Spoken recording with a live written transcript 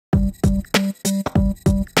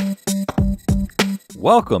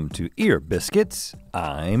Welcome to Ear Biscuits.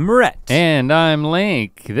 I'm Rhett. And I'm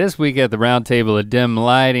Link. This week at the round table of dim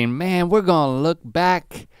lighting, man, we're gonna look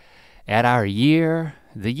back at our year,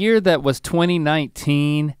 the year that was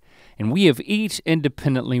 2019, and we have each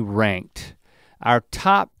independently ranked our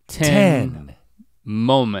top 10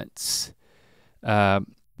 moments,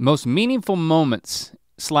 most meaningful moments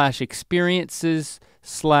 / experiences /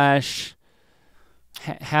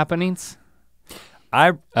 happenings. I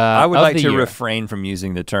would like to refrain from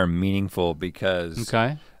using the term meaningful because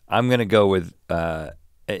I'm gonna go with,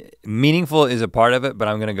 meaningful is a part of it, but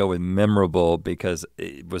I'm gonna go with memorable because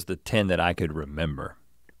it was the 10 that I could remember.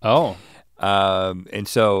 Oh. And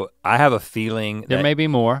so I have a feeling there may be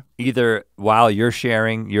more. Either while you're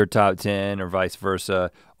sharing your top 10 or vice versa,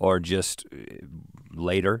 or just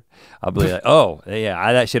later, I'll be like, oh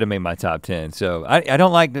yeah, that should have made my top 10. So I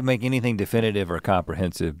don't like to make anything definitive or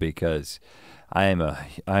comprehensive because I'm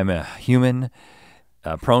a human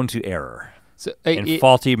prone to error and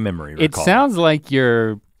faulty memory recall. It sounds like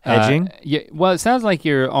you're hedging. Well, it sounds like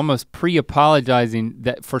you're almost pre-apologizing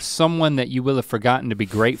that for someone that you will have forgotten to be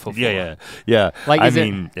grateful for. Yeah. Like, I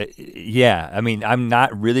mean, I'm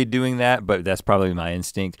not really doing that, but that's probably my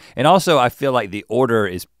instinct. And also, I feel like the order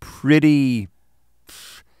is pretty.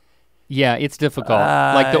 Yeah, it's difficult.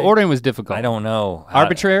 Like the ordering was difficult. I don't know.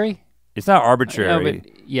 Arbitrary? It's not arbitrary. No, but,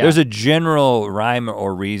 yeah. There's a general rhyme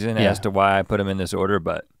or reason as to why I put them in this order,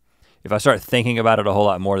 but if I start thinking about it a whole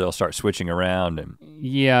lot more, they'll start switching around and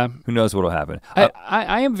who knows what'll happen.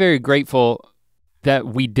 I am very grateful that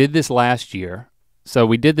we did this last year. So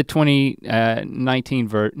we did the 2018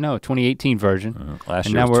 version. Last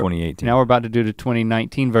year was 2018. Now we're about to do the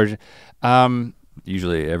 2019 version.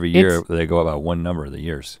 Usually every year they go about one number of the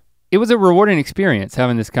years. It was a rewarding experience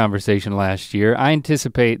having this conversation last year. I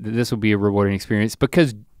anticipate that this will be a rewarding experience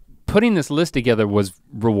because putting this list together was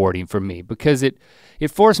rewarding for me because it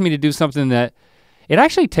forced me to do something that, it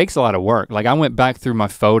actually takes a lot of work. Like I went back through my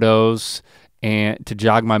photos and to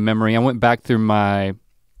jog my memory. I went back through my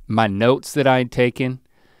notes that I had taken,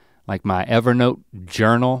 like my Evernote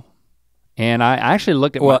journal. And I actually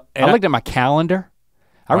looked at my calendar.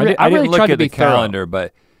 I really tried to be calendar,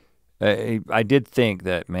 but I did think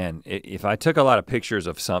that, man, if I took a lot of pictures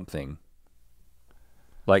of something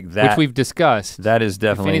like that, which we've discussed, that is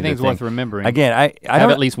definitely if anything's worth remembering. Again, I have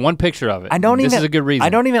at least one picture of it. This is a good reason. I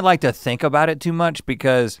don't even like to think about it too much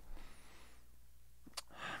because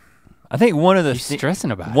I think one of the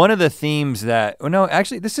themes that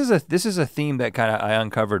actually this is a theme that kind of I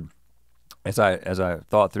uncovered as I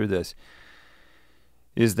thought through this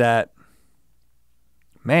is that,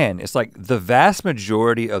 man, it's like the vast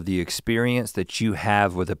majority of the experience that you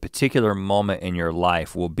have with a particular moment in your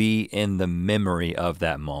life will be in the memory of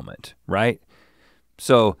that moment, right?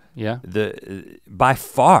 So by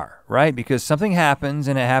far, right? Because something happens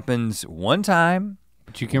and it happens one time,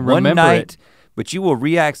 but you can one remember night, it. But you will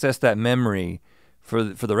reaccess that memory for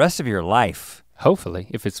the rest of your life. Hopefully,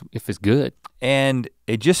 if it's good. And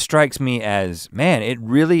it just strikes me as, man, it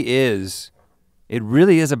really is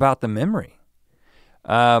about the memory.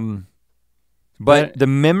 But the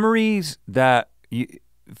memories that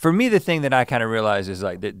for me, the thing that I kind of realized is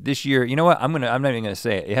like that this year, you know what? I'm not even gonna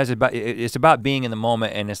say it. It's about being in the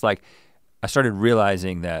moment, and it's like I started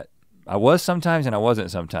realizing that I was sometimes and I wasn't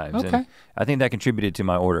sometimes. Okay. And I think that contributed to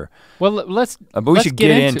my order. Well, let's. But we should get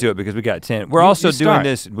into it because we got 10. We're also doing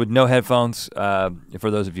this with no headphones. For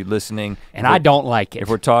those of you listening, and I don't like it. If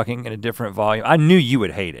we're talking in a different volume, I knew you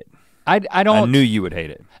would hate it. I knew you would hate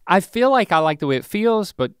it. I feel like I like the way it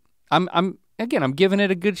feels, but I'm giving it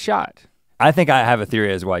a good shot. I think I have a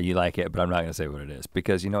theory as to why you like it, but I'm not gonna say what it is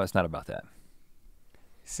because it's not about that.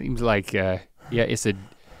 Seems like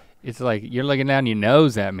it's like you're looking down your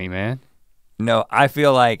nose at me, man. No, I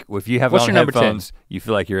feel like if you have on headphones, 10? you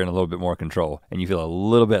feel like you're in a little bit more control, and you feel a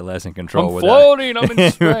little bit less in control. I'm floating. I'm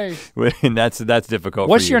in space. And that's difficult.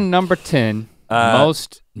 What's your number 10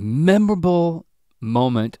 most memorable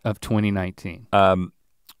moment of 2019?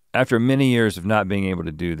 After many years of not being able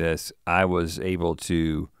to do this, I was able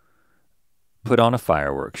to put on a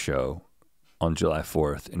fireworks show on July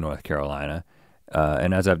 4th in North Carolina.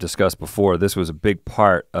 And as I've discussed before, this was a big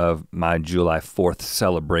part of my July 4th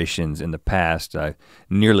celebrations in the past. I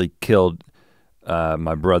nearly killed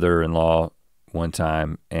my brother-in-law one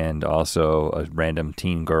time and also a random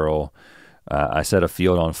teen girl. I set a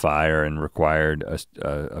field on fire and required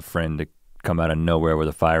a friend to come out of nowhere with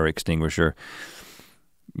a fire extinguisher.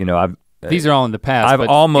 These are all in the past. I've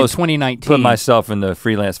almost in 2019 put myself in the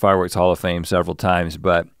Freelance Fireworks Hall of Fame several times,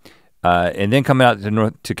 but And then coming out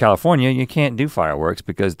to California, you can't do fireworks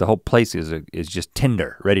because the whole place is just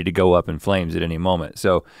tinder, ready to go up in flames at any moment.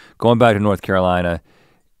 So going back to North Carolina,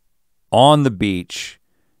 on the beach,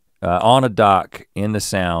 on a dock in the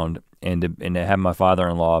Sound, and to have my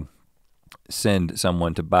father-in-law send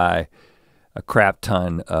someone to buy a crap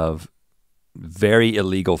ton of very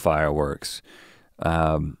illegal fireworks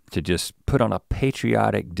to just put on a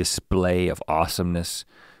patriotic display of awesomeness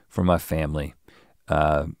for my family,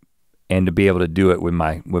 and to be able to do it with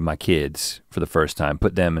my kids for the first time,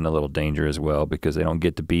 put them in a little danger as well because they don't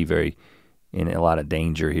get to be in a lot of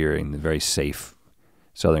danger here in the very safe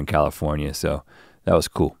Southern California. So that was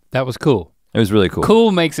cool. That was cool. It was really cool.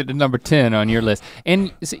 Cool makes it to number 10 on your list.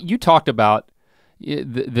 And you talked about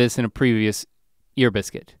this in a previous Ear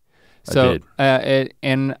Biscuit. So, I did.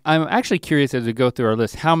 And I'm actually curious as we go through our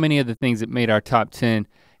list, how many of the things that made our top 10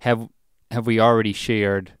 have we already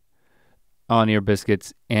shared on Ear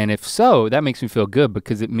Biscuits? And if so, that makes me feel good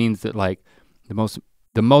because it means that like the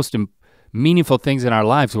most meaningful things in our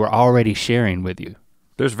lives we're already sharing with you.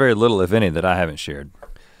 There's very little, if any, that I haven't shared.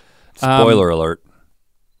 Spoiler alert.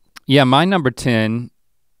 Yeah, my number 10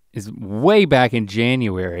 is way back in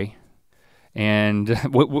January. And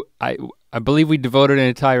I believe we devoted an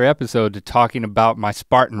entire episode to talking about my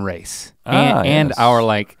Spartan race and yes.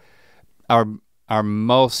 our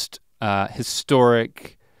most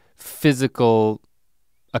historic physical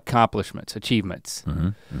accomplishments, achievements. Mm-hmm,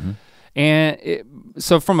 mm-hmm. And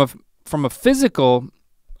so from a physical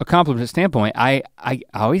accomplishment standpoint, I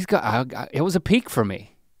always it was a peak for me.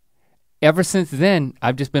 Ever since then,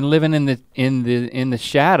 I've just been living in the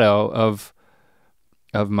shadow of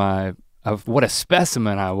what a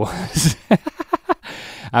specimen I was.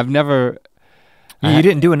 I've never. You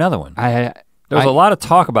didn't do another one. There was a lot of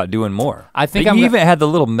talk about doing more. I think you even had the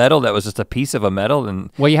little medal that was just a piece of a medal,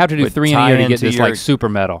 and well, you have to do 3 in a year to get this like super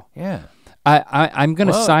medal. Yeah. I'm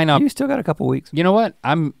gonna sign up. You still got a couple weeks. You know what?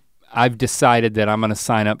 I've decided that I'm gonna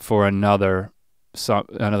sign up for another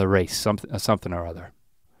race, something or other.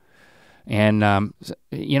 And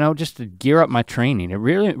just to gear up my training, it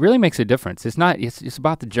really makes a difference. It's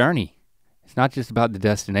about the journey. It's not just about the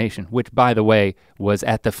destination, which by the way was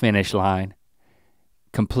at the finish line,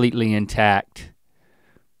 completely intact,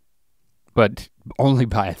 but only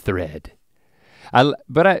by a thread.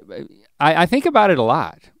 I think about it a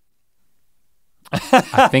lot.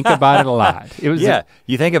 I think about it a lot. It was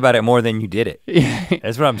you think about it more than you did it.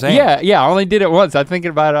 That's what I'm saying. Yeah, I only did it once. I'm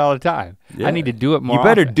thinking about it all the time. Yeah. I need to do it more. You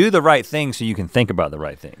better often. do the right thing so you can think about the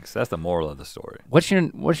right things. That's the moral of the story. What's your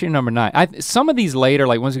number 9? Some of these later,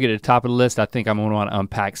 like once we get to the top of the list, I think I'm gonna want to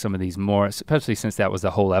unpack some of these more, especially since that was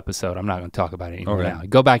the whole episode. I'm not gonna talk about it anymore now.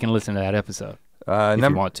 Go back and listen to that episode if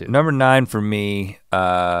you want to. Number 9 for me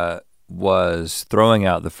was throwing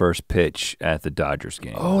out the first pitch at the Dodgers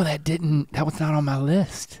game. Oh, that was not on my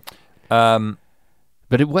list. But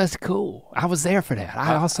it was cool. I was there for that.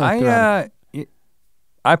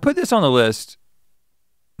 I put this on the list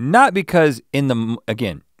not because in the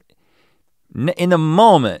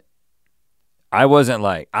moment, I wasn't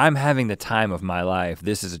like, I'm having the time of my life.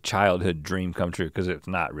 This is a childhood dream come true, because it's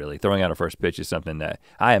not really. Throwing out a first pitch is something that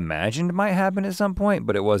I imagined might happen at some point,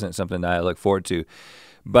 but it wasn't something that I look forward to.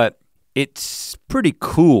 But it's pretty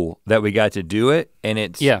cool that we got to do it, and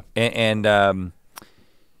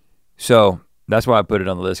so that's why I put it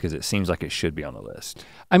on the list, because it seems like it should be on the list.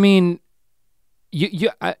 I mean,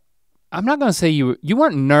 I'm not gonna say you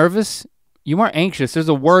weren't nervous, you weren't anxious. There's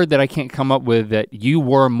a word that I can't come up with that you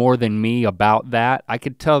were more than me about that. I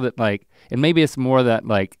could tell that like, and maybe it's more that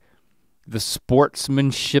like the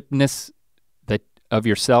sportsmanshipness that of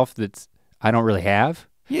yourself that's I don't really have.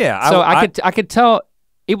 Yeah. So I could tell.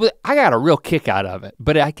 I got a real kick out of it,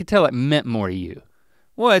 but I could tell it meant more to you.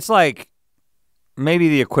 Well, it's like maybe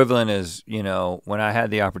the equivalent is, when I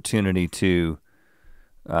had the opportunity to,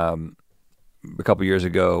 a couple years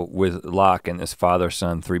ago with Locke and this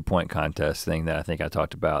father-son 3-point contest thing that I think I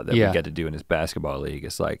talked about that we got to do in this basketball league.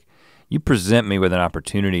 It's like, you present me with an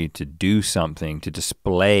opportunity to do something, to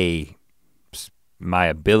display my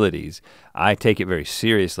abilities. I take it very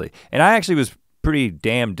seriously. And I actually was pretty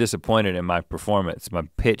damn disappointed in my performance. My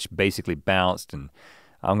pitch basically bounced, and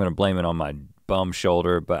I'm gonna blame it on my bum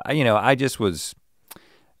shoulder, but I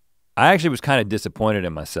actually was kind of disappointed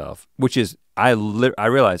in myself, which is, I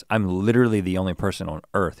realize I'm literally the only person on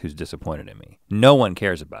earth who's disappointed in me. No one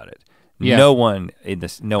cares about it. Yeah. No one in the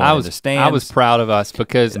stands. I was proud of us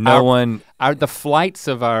because the flights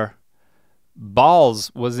of our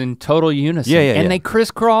balls was in total unison. And they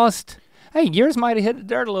crisscrossed. Hey, yours might have hit the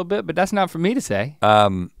dirt a little bit, but that's not for me to say.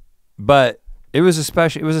 But it was a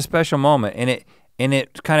special moment, and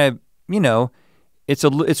it kind of, it's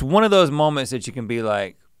one of those moments that you can be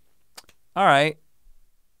like, all right,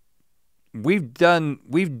 we've done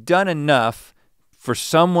enough for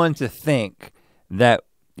someone to think that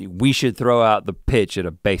we should throw out the pitch at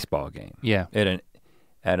a baseball game. Yeah.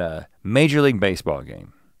 At a Major League Baseball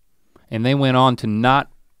game. And they went on to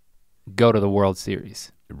not go to the World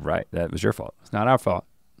Series. Right, that was your fault. It's not our fault,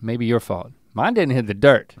 maybe your fault. Mine didn't hit the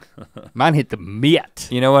dirt. Mine hit the mitt.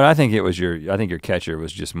 You know what, I think your catcher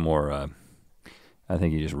was just more, I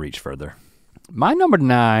think he just reached further. My number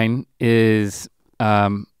 9 is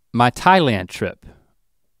my Thailand trip.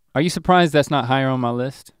 Are you surprised that's not higher on my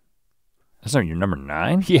list? That's not your number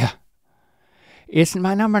 9? Yeah, it's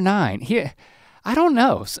my number 9. Here, I don't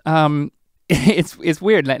know. It's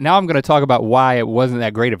weird. Now I'm gonna talk about why it wasn't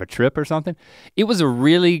that great of a trip or something. It was a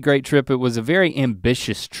really great trip. It was a very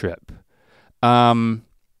ambitious trip. And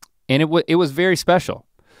it was very special.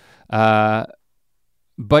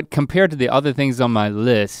 But compared to the other things on my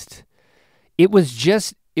list, it was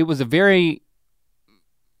a very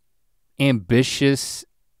ambitious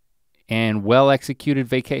and well-executed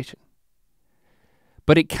vacation.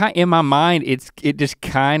 But in my mind, it just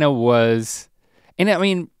kind of was, and I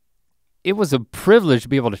mean, it was a privilege to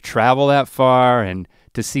be able to travel that far and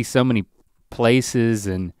to see so many places.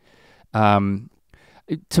 And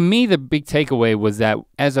to me, the big takeaway was that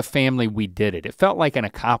as a family, we did it. It felt like an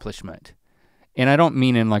accomplishment. And I don't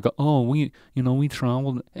mean in like, oh, we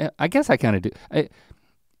traveled. I guess I kind of do.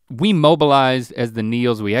 We mobilized as the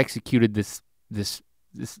Neals. We executed this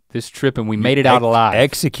trip, and we made it out alive.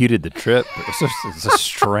 Executed the trip. It's a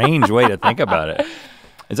strange way to think about it.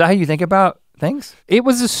 Is that how you think about things? It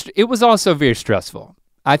was also very stressful.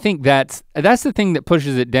 I think that's the thing that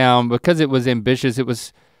pushes it down, because it was ambitious. It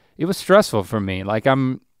was stressful for me. Like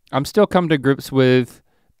I'm still coming to grips with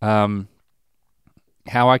how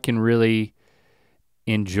I can really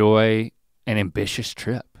enjoy an ambitious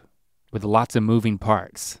trip with lots of moving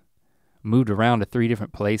parts. Moved around to 3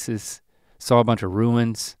 different places, saw a bunch of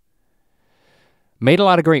ruins, made a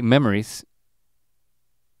lot of great memories.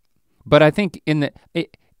 But I think in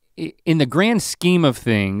the grand scheme of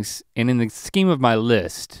things, and in the scheme of my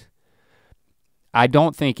list, I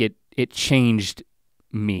don't think it changed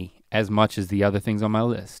me as much as the other things on my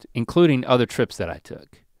list, including other trips that I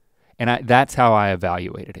took. And that's how I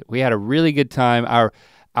evaluated it. We had a really good time.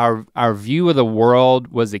 Our view of the world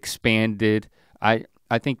was expanded. I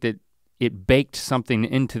think that it baked something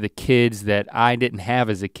into the kids that I didn't have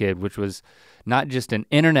as a kid, which was not just an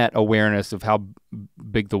internet awareness of how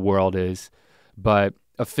big the world is, but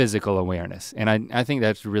a physical awareness. And I think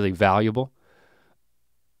that's really valuable.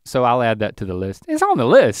 So I'll add that to the list. It's on the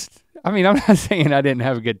list. I mean, I'm not saying I didn't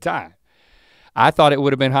have a good time. I thought it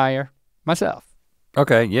would have been higher myself.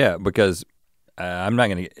 Okay, yeah, because I'm not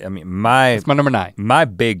gonna, I mean, it's my number 9. My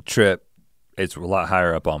big trip, it's a lot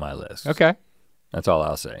higher up on my list. Okay. That's all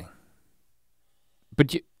I'll say.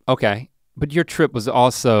 But your trip was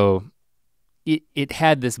also, it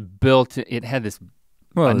had this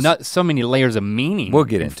so many layers of meaning. We'll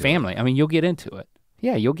get into family. I mean, you'll get into it.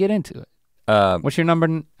 Yeah, you'll get into it. What's your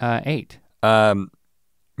number 8?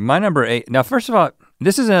 My number 8, now first of all,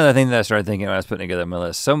 this is another thing that I started thinking when I was putting together my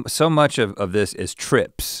list. So much of this is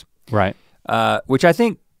trips. Right. Which I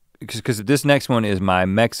think, because this next one is my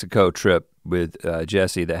Mexico trip with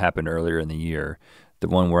Jesse that happened earlier in the year. The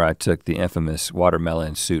one where I took the infamous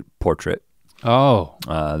watermelon suit portrait. Oh.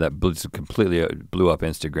 That completely blew up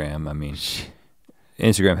Instagram. I mean,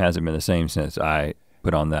 Instagram hasn't been the same since I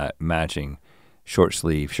put on that matching short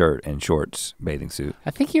sleeve shirt and shorts bathing suit. I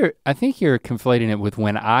think you're conflating it with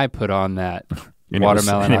when I put on that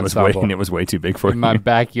watermelon ensemble. And it was way too big for you. In my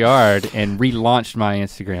backyard and relaunched my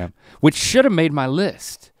Instagram, which should have made my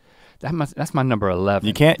list. That's my number 11.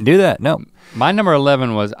 You can't do that, no. My number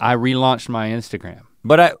 11 was I relaunched my Instagram.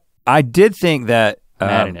 But I did think that, I'm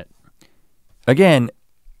adding it. Again,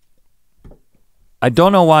 I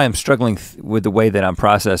don't know why I'm struggling with the way that I'm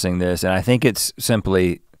processing this, and I think it's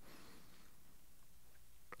simply,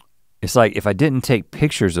 it's like if I didn't take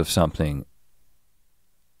pictures of something,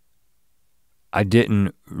 I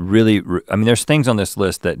didn't really, I mean, there's things on this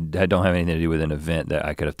list that don't have anything to do with an event that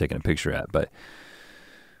I could have taken a picture at, but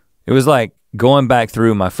it was like going back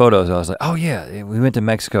through my photos, I was like, oh yeah, we went to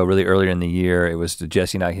Mexico really earlier in the year. It was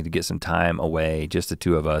Jesse and I had to get some time away, just the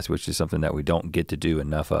 2 of us, which is something that we don't get to do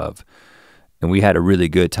enough of. And we had a really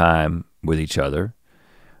good time with each other.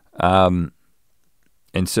 And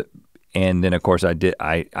then of course I did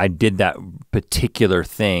that particular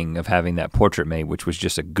thing of having that portrait made, which was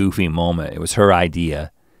just a goofy moment. It was her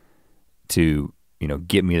idea to,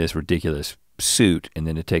 get me this ridiculous suit, and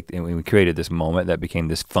then and we created this moment that became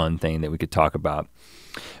this fun thing that we could talk about.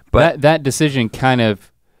 But that decision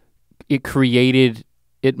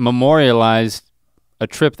it memorialized a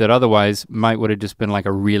trip that otherwise would have just been like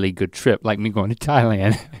a really good trip, like me going to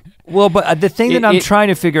Thailand. Well, but the thing that I'm trying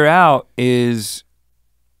to figure out is,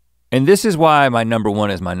 and this is why my number one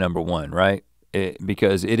is my number one, right?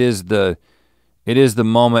 Because it is the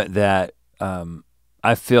moment that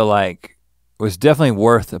I feel like was definitely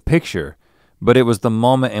worth a picture, but it was the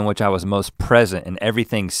moment in which I was most present and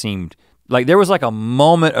everything seemed, like there was like a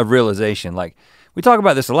moment of realization. Like we talk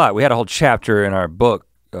about this a lot. We had a whole chapter in our book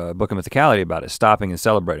of Mythicality about it, stopping and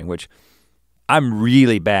celebrating, which I'm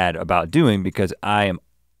really bad about doing because I am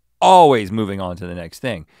always moving on to the next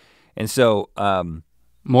thing. And so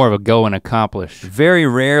more of a go and accomplish. Very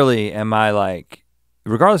rarely am I like,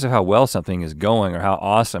 regardless of how well something is going or how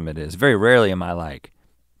awesome it is, very rarely am I like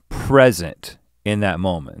present in that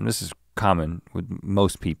moment. And this is common with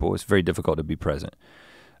most people. It's very difficult to be present.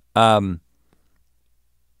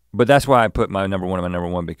 But that's why I put my number one in my number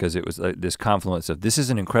one, because it was like this confluence of this is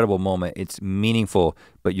an incredible moment, it's meaningful,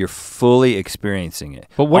 but you're fully experiencing it.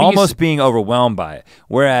 But almost being overwhelmed by it.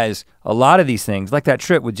 Whereas a lot of these things, like that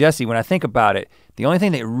trip with Jesse, when I think about it, the only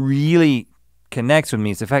thing that really connects with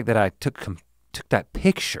me is the fact that I took that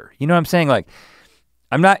picture. You know what I'm saying? Like,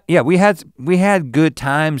 we had good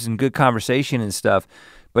times and good conversation and stuff,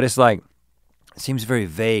 but it's like, it seems very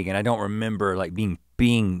vague, and I don't remember like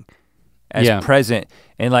being as present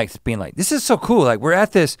and like being like, this is so cool. Like we're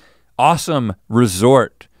at this awesome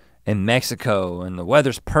resort in Mexico and the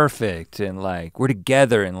weather's perfect and like we're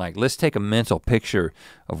together and like, let's take a mental picture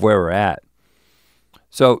of where we're at.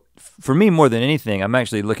 So for me, more than anything, I'm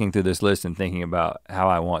actually looking through this list and thinking about how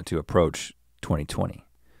I want to approach 2020.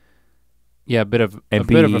 Yeah, a bit of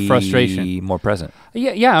a frustration. Be more present.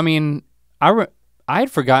 Yeah. I mean, I had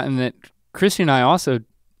forgotten that Christy and I also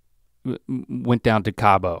went down to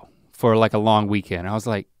Cabo for like a long weekend. I was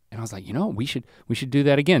like, you know, we should do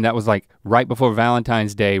that again. That was like right before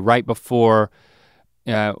Valentine's Day, right before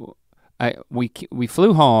we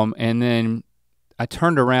flew home, and then I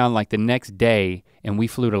turned around like the next day and we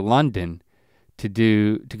flew to London to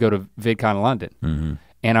go to VidCon London. Mm-hmm.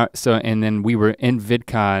 And then we were in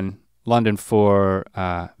VidCon London for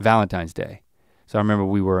Valentine's Day. So I remember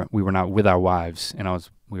we were not with our wives, and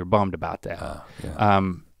we were bummed about that.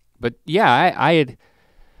 But yeah, I had,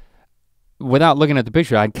 without looking at the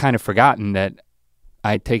picture, I'd kind of forgotten that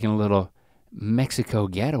I'd taken a little Mexico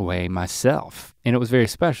getaway myself, and it was very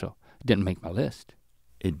special. It didn't make my list.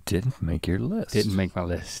 It didn't make your list? Didn't make my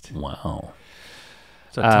list. Wow.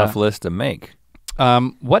 It's a tough list to make.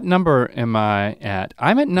 What number am I at?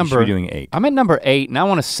 I'm at number. You should be doing 8. I'm at number 8, and I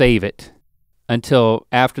want to save it until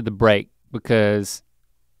after the break because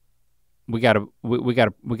we gotta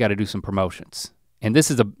do some promotions. And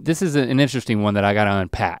this is an interesting one that I gotta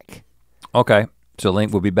unpack. Okay, so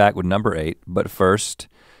Link will be back with number 8, but first,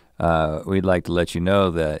 we'd like to let you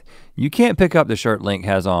know that you can't pick up the shirt Link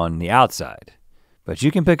has on the outside, but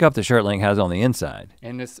you can pick up the shirt Link has on the inside.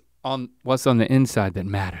 And it's on what's on the inside that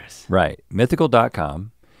matters. Right,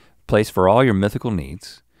 mythical.com, place for all your mythical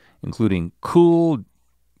needs, including cool,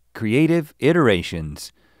 creative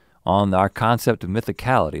iterations on our concept of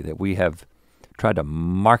mythicality that we have tried to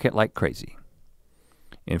market like crazy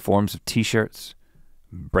in forms of t-shirts,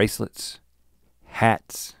 bracelets,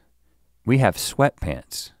 hats. We have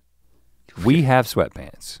sweatpants.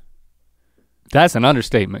 That's an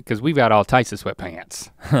understatement because we've got all types of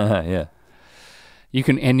sweatpants. Yeah. You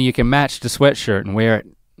can match the sweatshirt and wear it.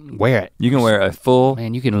 You can wear a full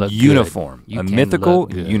uniform, a mythical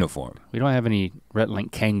uniform. We don't have any Rhett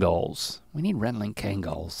Link Kangolls. We need Rhett Link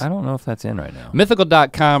Kangolls. I don't know if that's in right now.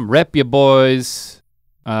 Mythical.com, rep your boys.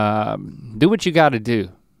 Do what you gotta do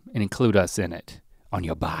and include us in it on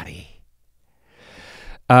your body.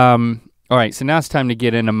 All right, so now it's time to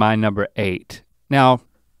get into my number 8. Now,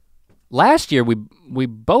 last year we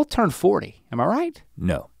both turned 40, am I right?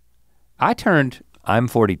 No. I'm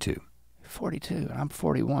 42. 42, and I'm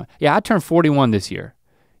 41. Yeah, I turned 41 this year.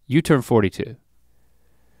 You turned 42.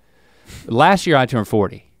 Last year I turned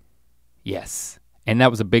 40. Yes, and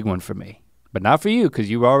that was a big one for me. But not for you, because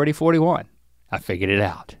you were already 41. I figured it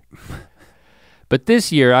out. But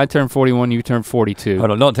this year I turned 41, you turned 42.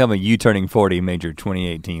 Hold on, don't tell me you turning 40 made your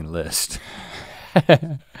 2018 list.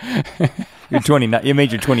 You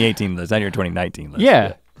made your 2018 list, not your 2019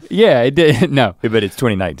 list. Yeah, it did, no. But it's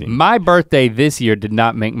 2019. My birthday this year did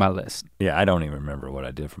not make my list. Yeah, I don't even remember what I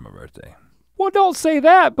did for my birthday. Well, don't say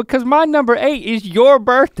that because my number 8 is your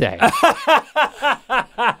birthday.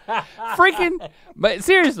 Freaking, but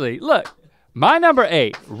seriously, look, my number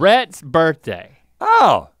 8, Rhett's birthday.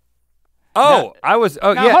 Oh. Oh, I was,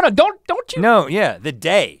 oh now, yeah. hold on, don't you? No, yeah, the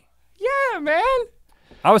day. Yeah, man.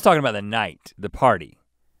 I was talking about the night, the party,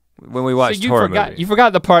 when we watched horror movies. You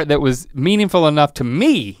forgot the part that was meaningful enough to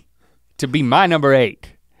me to be my number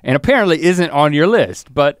 8. And apparently isn't on your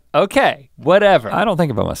list, but okay, whatever. I don't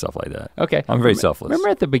think about myself like that. Okay. I'm very selfless. Remember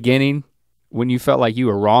at the beginning when you felt like you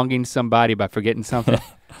were wronging somebody by forgetting something?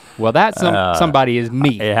 Well, that somebody is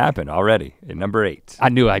me. It happened already at number 8. I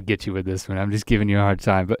knew I'd get you with this one. I'm just giving you a hard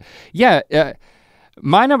time. But yeah,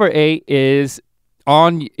 my number 8 is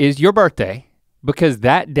your birthday, because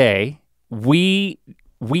that day we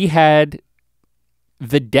had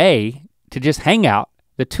the day to just hang out,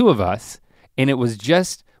 the two of us, and it was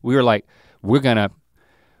just, we were like, we're gonna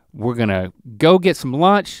go get some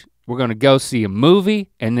lunch, we're gonna go see a movie,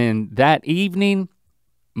 and then that evening,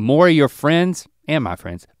 more of your friends and my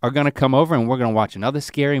friends are gonna come over and we're gonna watch another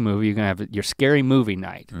scary movie. You're gonna have your scary movie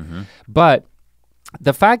night. Mm-hmm. But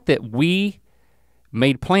the fact that we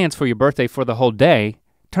made plans for your birthday for the whole day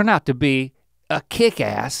turned out to be a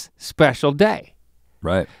kick-ass special day.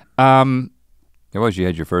 Right. It was, you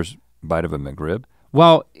had your first bite of a McRib?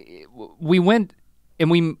 Well, we went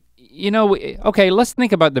and okay, let's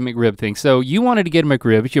think about the McRib thing. So you wanted to get a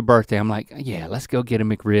McRib, it's your birthday. I'm like, yeah, let's go get a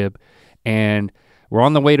McRib. And we're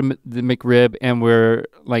on the way to the McRib and we're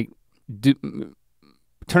like turning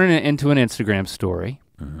it into an Instagram story.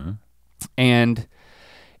 Mm-hmm. And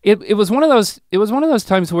it was one of those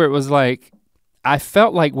times where it was like, I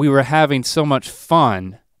felt like we were having so much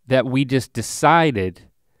fun that we just decided,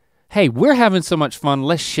 hey, we're having so much fun,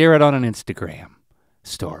 let's share it on an Instagram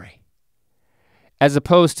story. As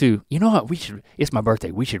opposed to, you know what, it's my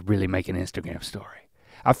birthday, we should really make an Instagram story.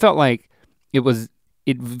 I felt like it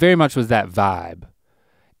very much was that vibe.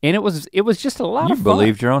 And it was just a lot of fun. You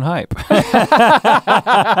believed your own hype.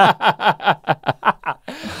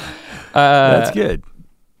 That's good.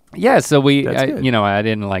 Yeah, so I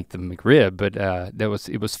didn't like the McRib, but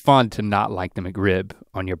it was fun to not like the McRib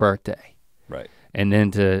on your birthday. Right. And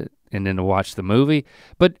then to watch the movie.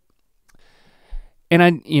 But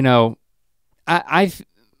I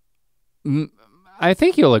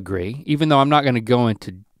think you'll agree, even though I'm not gonna go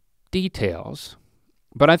into details,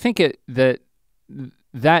 but I think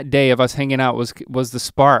that day of us hanging out was the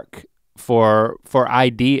spark for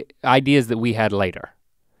ideas that we had later,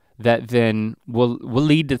 that then will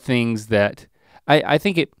lead to things that I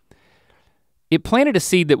think it planted a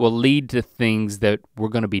seed that will lead to things that we're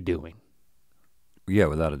gonna be doing. Yeah,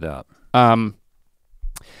 without a doubt. And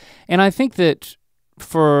I think that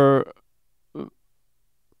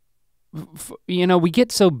we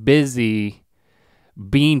get so busy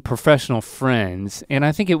being professional friends, and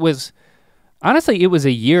I think it was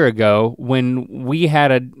a year ago when we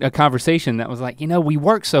had a conversation that was like, we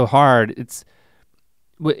work so hard,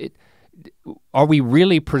 are we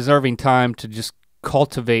really preserving time to just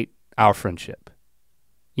cultivate our friendship?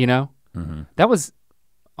 Mm-hmm. That was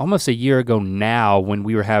almost a year ago now when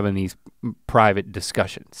we were having these private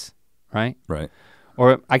discussions, right? Right.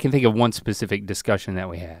 Or I can think of one specific discussion that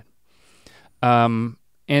we had. And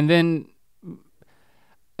then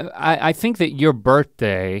I think that your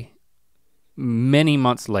birthday, many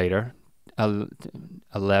months later,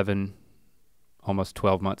 11, almost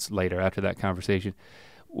 12 months later after that conversation,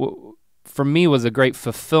 for me was a great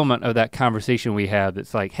fulfillment of that conversation we had.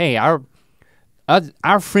 That's like, hey, our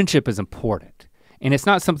friendship is important. And it's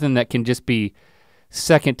not something that can just be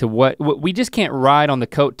second to what we just can't ride on the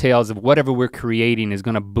coattails of whatever we're creating is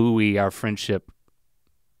gonna buoy our friendship.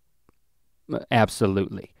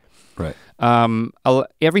 Absolutely. Right.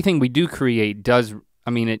 Everything we do create does,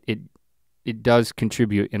 it does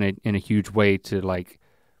contribute in a huge way to like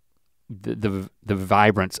the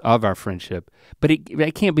vibrance of our friendship, but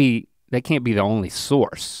that can't be the only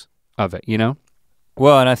source of it,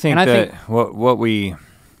 Well, and I think what we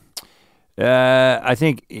I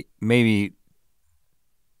think maybe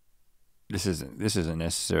this isn't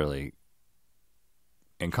necessarily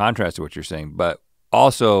in contrast to what you're saying, but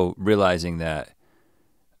also realizing that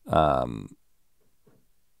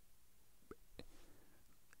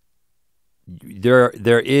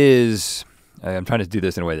there is, I'm trying to do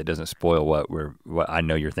this in a way that doesn't spoil what I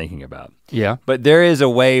know you're thinking about. Yeah. But there is a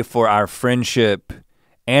way for our friendship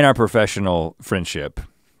and our professional friendship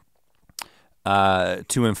to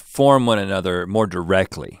inform one another more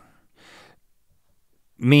directly.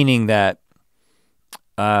 Meaning that,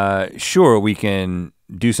 sure, we can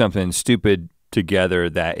do something stupid together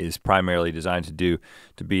that is primarily designed to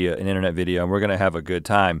be an internet video, and we're gonna have a good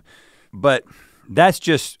time. But that's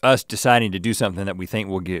just us deciding to do something that we think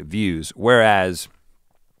will get views. Whereas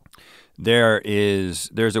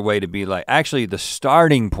there's a way to be like, actually the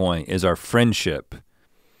starting point is our friendship.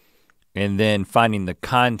 and then finding the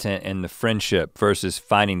content and the friendship versus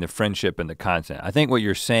finding the friendship and the content. I think what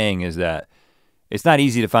you're saying is that it's not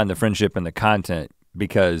easy to find the friendship and the content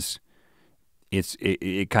because it's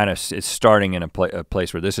starting in a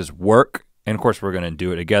place where this is work, and of course we're gonna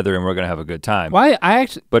do it together and we're gonna have a good time. Why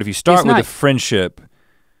But if you start with a friendship,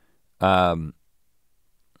 and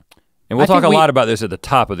we'll talk a lot about this at the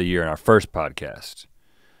top of the year in our first podcast.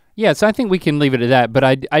 Yeah, so I think we can leave it at that, but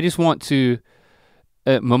I just want to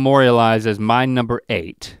memorialize as my number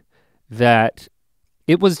 8 that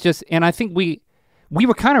it was just, and I think we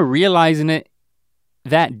were kind of realizing it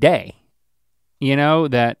that day, you know,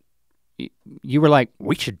 that you were like,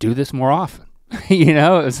 we should do this more often. You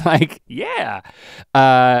know, it was like, yeah.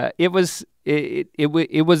 It was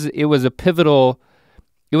a pivotal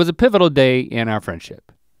day in our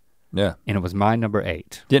friendship. Yeah. And it was my number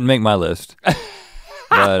 8. Didn't make my list.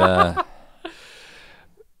 But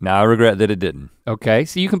now I regret that it didn't. Okay,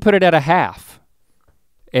 so you can put it at a half.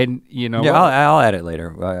 And you know. Yeah, I'll add it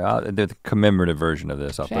later. The commemorative version of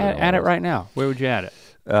this. I'll put it. Add it right now. Where would you add it?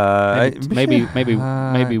 Maybe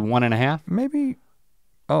 1.5. Maybe.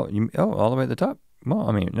 Oh, all the way at the top. Well,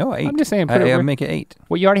 I mean, no, 8. I'm just saying. I'll make it 8.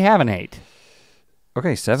 Well, you already have an 8.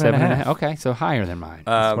 Okay, 7.5. Okay, so higher than mine.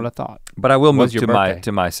 That's what I thought. But I will move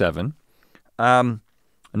to my 7.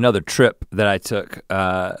 Another trip that I took.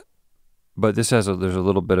 But there's a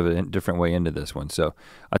little bit of a different way into this one. So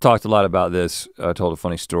I talked a lot about this. I told a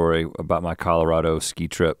funny story about my Colorado ski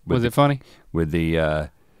trip. Was it funny? With the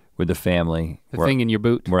family. The thing in your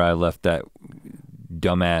boot? Where I left that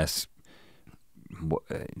dumbass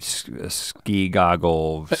ski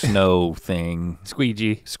goggle snow thing.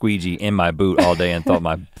 Squeegee in my boot all day and thought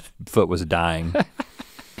my foot was dying.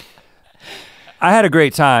 I had a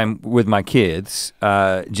great time with my kids.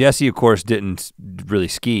 Jesse, of course, didn't really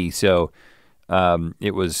ski, so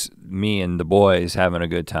it was me and the boys having a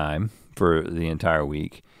good time for the entire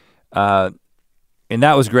week. And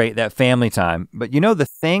that was great, that family time. But you know the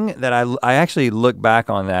thing that I actually look back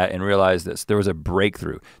on that and realized this, there was a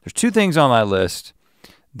breakthrough. There's 2 things on my list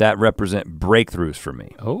that represent breakthroughs for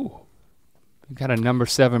me. Oh, you got a number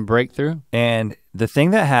 7 breakthrough? And the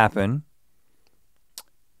thing that happened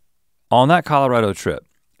on that Colorado trip,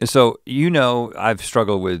 so you know I've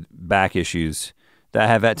struggled with back issues that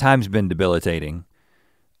have at times been debilitating.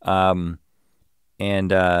 And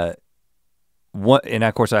of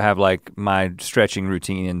course I have like my stretching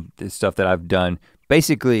routine and the stuff that I've done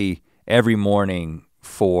basically every morning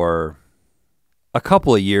for a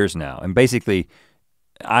couple of years now. And basically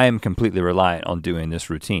I am completely reliant on doing this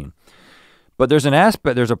routine. But there's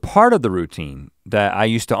a part of the routine that I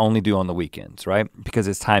used to only do on the weekends, right? Because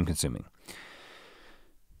it's time consuming.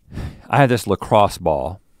 I had this lacrosse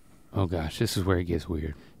ball. Oh gosh, this is where it gets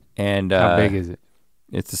weird. And how big is it?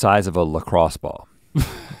 It's the size of a lacrosse ball.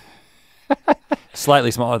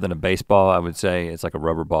 Slightly smaller than a baseball, I would say. It's like a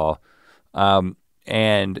rubber ball.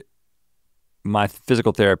 And my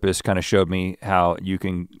physical therapist kind of showed me how you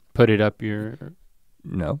can put it up your.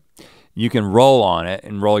 No. You can roll on it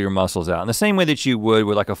and roll your muscles out in the same way that you would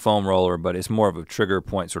with like a foam roller, but it's more of a trigger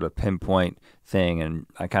point, sort of pinpoint thing. And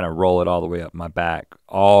I kind of roll it all the way up my back,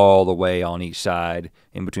 all the way on each side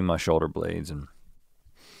in between my shoulder blades. And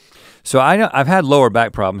so I've had lower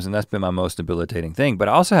back problems, and that's been my most debilitating thing, but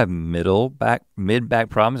I also have mid back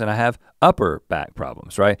problems, and I have upper back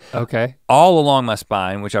problems, right? Okay. All along my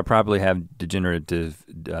spine, which I probably have degenerative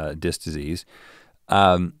disc disease.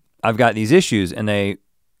 I've got these issues, and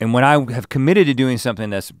when I have committed to doing something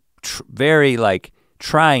that's very like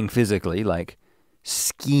trying physically, like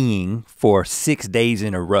skiing for 6 days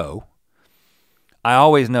in a row, I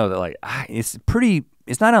always know that like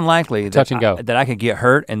it's not unlikely that I could get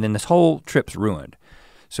hurt and then this whole trip's ruined.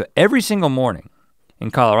 So every single morning in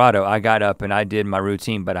Colorado, I got up and I did my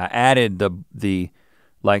routine, but I added the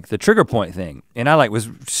trigger point thing. And I was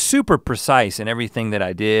super precise in everything that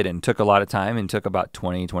I did and took a lot of time and took about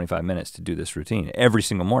 20, 25 minutes to do this routine every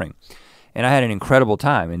single morning. And I had an incredible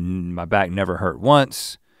time and my back never hurt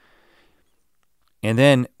once. And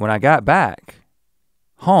then when I got back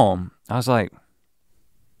home, I was like,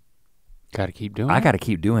 gotta keep doing I gotta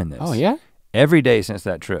keep doing this. Oh yeah? Every day since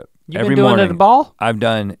that trip. You've been doing it at the ball? I've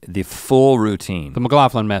done the full routine. The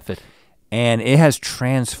McLaughlin method. And it has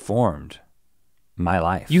transformed my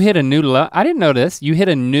life. You hit a new level. I didn't know this. You hit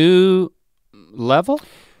a new level?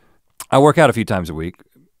 I work out a few times a week,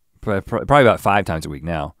 probably about 5 times a week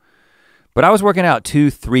now. But I was working out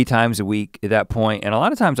 2-3 times a week at that point, and a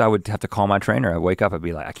lot of times I would have to call my trainer. I'd wake up, I'd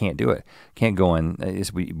be like, I can't do it. Can't go in.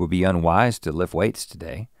 It would be unwise to lift weights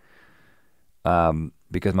today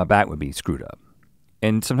because my back would be screwed up.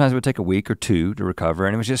 And sometimes it would take a week or 2 to recover,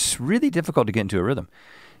 and it was just really difficult to get into a rhythm.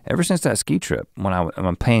 ever since that ski trip, when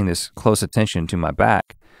I'm paying this close attention to my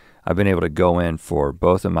back, I've been able to go in for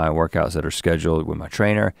both of my workouts that are scheduled with my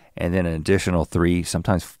trainer and then an additional 3,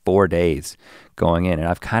 sometimes 4 days going in. And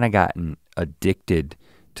I've kind of gotten addicted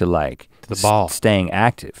to like the ball, staying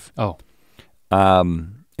active. Oh.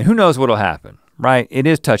 And who knows what'll happen, right? It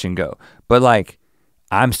is touch and go, but like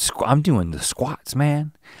I'm doing the squats,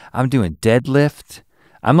 man. I'm doing deadlift.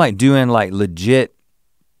 I'm like doing like legit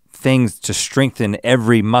things to strengthen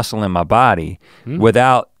every muscle in my body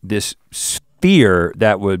without this fear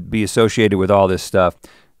that would be associated with all this stuff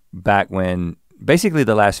back when, basically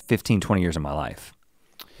the last 15, 20 years of my life.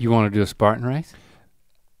 You wanna do a Spartan race?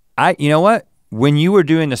 You know what? When you were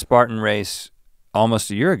doing the Spartan race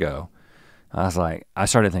almost a year ago, I was like, I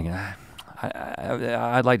started thinking,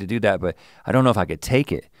 I'd like to do that, but I don't know if I could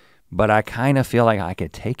take it. But I kind of feel like I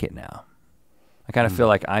could take it now. I kind of feel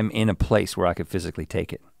like I'm in a place where I could physically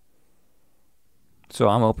take it. So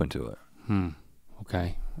I'm open to it.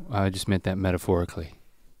 Okay, I just meant that metaphorically.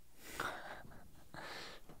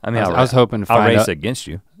 I mean, I was hoping to find I'll race against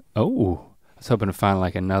you. Oh, I was hoping to find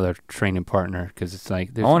like another training partner because it's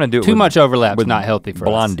like I want to do it too with, much overlap. with Not healthy for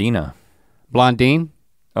Blondina. us. Blondine?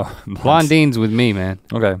 Oh, Blondine's with me, man.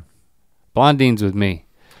 Okay. Blondine's with me.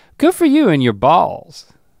 Good for you and your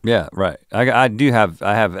balls. Yeah, right. I have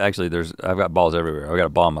actually, I've got balls everywhere. I got a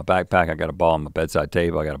ball in my backpack, I got a ball on my bedside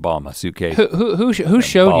table, I got a ball in my suitcase. Who showed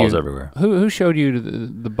you? Balls everywhere. Who showed you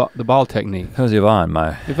the ball technique? That was Yvonne,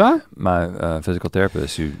 Yvonne? my physical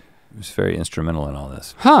therapist who was very instrumental in all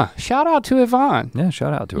this. Huh, shout out to Yvonne. Yeah,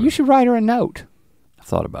 shout out to her. You should write her a note. I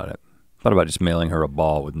thought about it. Thought about just mailing her a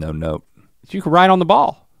ball with no note. You could write on the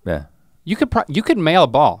ball. Yeah. You could mail a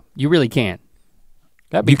ball. You really can.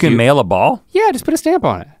 That'd be You can cute. mail a ball? Yeah, just put a stamp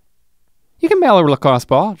on it. You can mail a lacrosse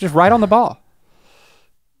ball, just write on the ball.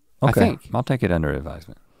 Okay, I think. I'll take it under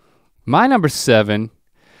advisement. My number 7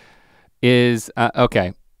 is,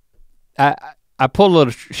 okay. I pulled a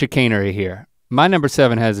little chicanery here. My number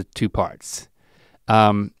 7 has 2 parts.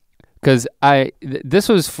 Cause this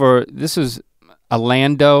was a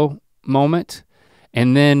Lando moment,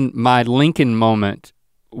 and then my Lincoln moment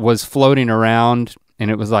was floating around, and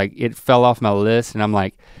it was like, it fell off my list, and I'm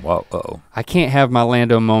like, whoa, I can't have my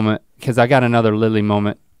Lando moment, cause I got another Lily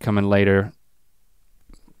moment coming later.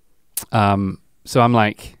 So I'm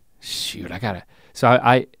like, shoot, I got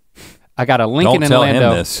a Lincoln Don't and tell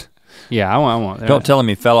Lando. him this. Yeah, I want. Don't tell him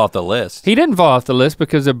he fell off the list. He didn't fall off the list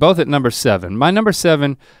because they're both at number 7. My number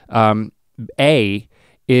 7, A,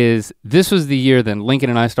 is this was the year that Lincoln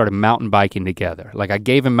and I started mountain biking together. Like I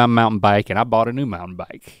gave him my mountain bike and I bought a new mountain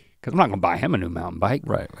bike. Cause I'm not gonna buy him a new mountain bike.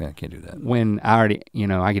 Right, I can't do that. When I already,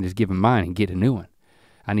 I can just give him mine and get a new one.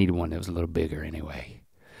 I needed one that was a little bigger anyway.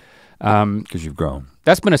 Cause you've grown.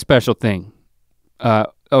 That's been a special thing.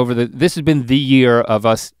 This has been the year of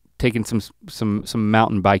us taking some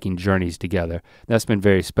mountain biking journeys together. That's been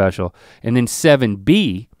very special. And then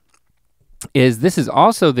 7B is this is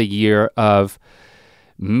also the year of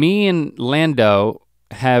me and Lando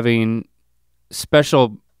having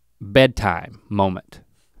special bedtime moment.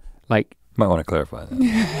 Like Might want to clarify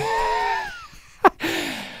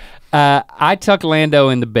that. I tuck Lando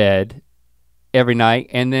in the bed every night,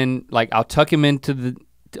 and then like I'll tuck him into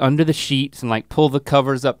under the sheets and like pull the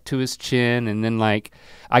covers up to his chin, and then like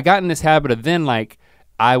I got in this habit of then like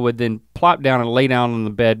I would then plop down and lay down on the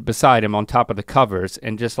bed beside him on top of the covers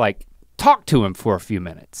and just like talk to him for a few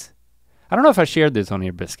minutes. I don't know if I shared this on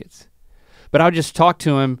Ear Biscuits, but I would just talk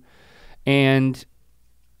to him and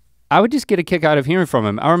I would just get a kick out of hearing from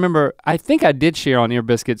him. I remember, I think I did share on Ear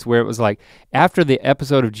Biscuits where it was like after the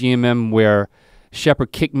episode of GMM where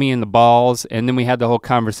Shepard kicked me in the balls, and then we had the whole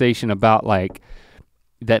conversation about like,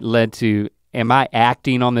 that led to, am I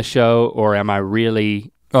acting on the show or am I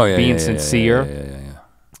really being sincere?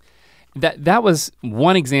 Yeah. That was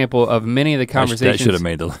one example of many of the conversations that should have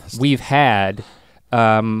made the list. We've had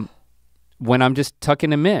when I'm just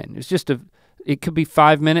tucking him in. It's just it could be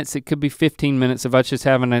 5 minutes, it could be 15 minutes of us just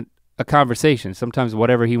having a conversation, sometimes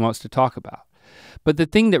whatever he wants to talk about. But the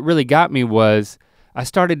thing that really got me was I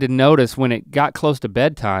started to notice when it got close to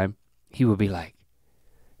bedtime, he would be like,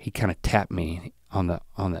 he'd kind of tap me on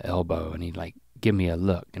the elbow and he'd like give me a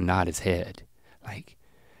look and nod his head. Like,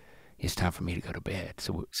 it's time for me to go to bed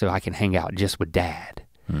so I can hang out just with Dad.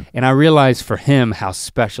 And I realized for him how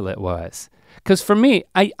special it was. Cause for me,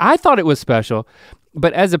 I thought it was special,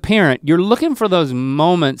 but as a parent, you're looking for those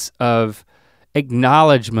moments of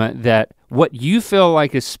acknowledgement that what you feel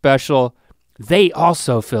like is special, they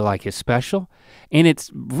also feel like is special. And it's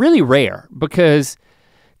really rare because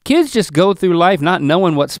kids just go through life not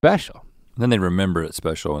knowing what's special. Then they remember it's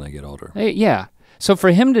special when they get older. Yeah, so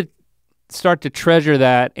for him to start to treasure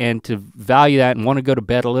that and to value that and want to go to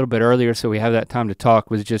bed a little bit earlier so we have that time to talk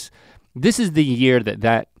was just, this is the year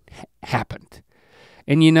that happened.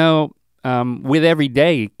 And you know, with every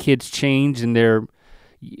day, kids change and they're,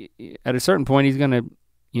 at a certain point he's gonna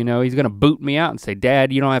boot me out and say,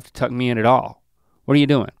 Dad, you don't have to tuck me in at all. What are you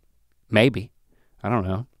doing? Maybe, I don't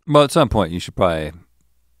know. Well, at some point you should probably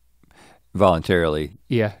voluntarily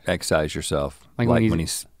excise yourself. Like when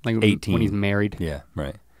he's 18. When he's married. Yeah,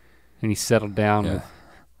 right. And he's settled down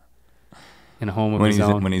in a home of his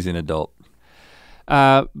own. When he's an adult.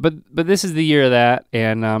 But this is the year of that,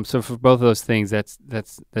 and so for both of those things, that's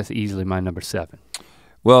easily my number 7.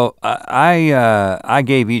 Well, I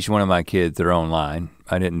gave each one of my kids their own line.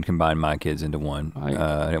 I didn't combine my kids into one.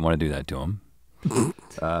 I didn't want to do that to them.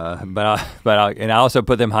 I also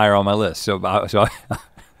put them higher on my list. So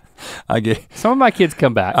I get some of my kids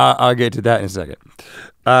come back. I'll get to that in a second.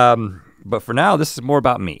 But for now, this is more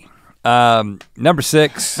about me. Number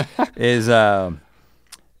 6 is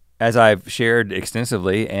as I've shared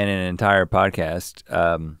extensively and in an entire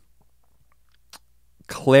podcast,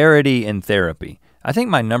 clarity in therapy. I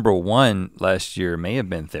think my number 1 last year may have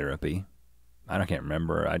been therapy. I can't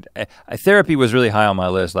remember. Therapy was really high on my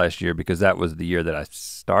list last year because that was the year that I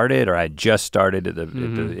started, or I just started at the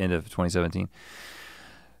end of 2017.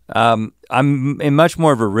 I'm in much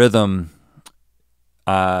more of a rhythm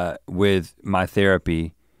with my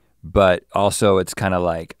therapy, but also it's kind of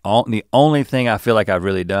like the only thing I feel like I've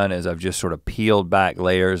really done is I've just sort of peeled back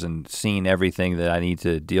layers and seen everything that I need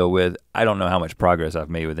to deal with. I don't know how much progress I've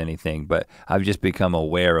made with anything, but I've just become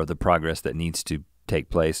aware of the progress that needs to take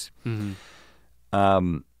place.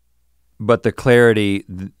 But the clarity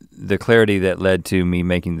that led to me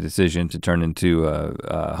making the decision to turn into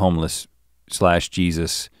a homeless /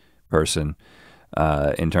 Jesus person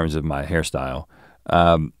in terms of my hairstyle,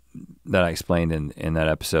 that I explained in that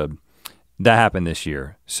episode, that happened this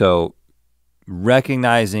year. So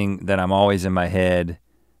recognizing that I'm always in my head,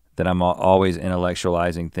 that I'm always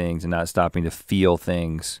intellectualizing things and not stopping to feel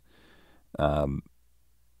things,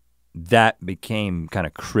 that became kind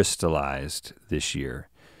of crystallized this year.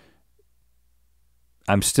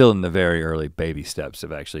 I'm still in the very early baby steps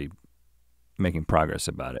of actually making progress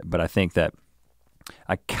about it, but I think that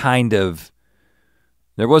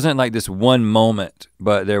there wasn't like this one moment,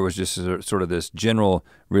 but there was just sort of this general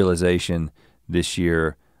realization this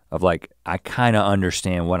year of like, I kind of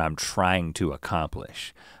understand what I'm trying to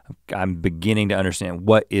accomplish. I'm beginning to understand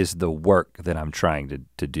what is the work that I'm trying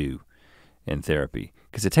to do in therapy,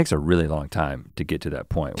 because it takes a really long time to get to that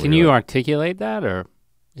point. Can you articulate that, or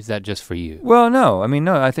is that just for you? Well, no,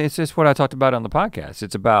 I think it's just what I talked about on the podcast.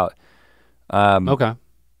 It's about, okay.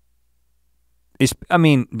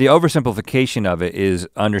 The oversimplification of it is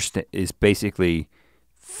basically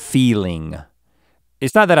feeling.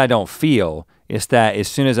 It's not that I don't feel, it's that as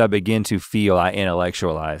soon as I begin to feel, I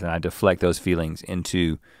intellectualize and I deflect those feelings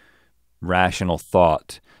into rational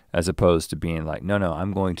thought, as opposed to being like, no,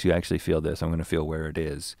 I'm going to actually feel this. I'm going to feel where it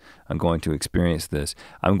is. I'm going to experience this.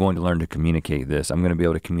 I'm going to learn to communicate this. I'm going to be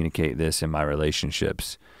able to communicate this in my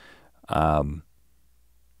relationships.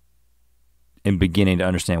 And beginning to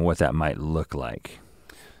understand what that might look like.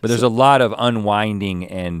 But there's a lot of unwinding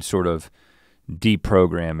and sort of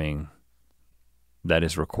deprogramming that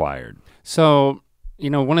is required. So,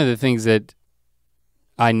 one of the things that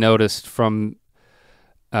I noticed from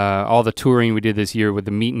all the touring we did this year with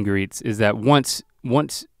the meet and greets is that once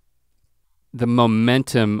the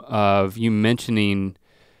momentum of you mentioning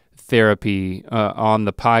therapy on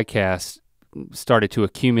the podcast started to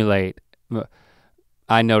accumulate,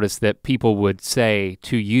 I noticed that people would say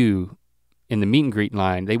to you in the meet and greet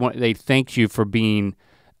line, they thanked you for being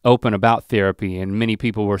open about therapy, and many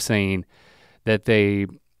people were saying that they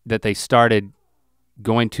started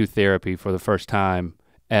going to therapy for the first time,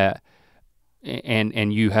 and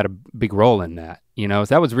you had a big role in that. So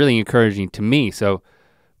that was really encouraging to me. So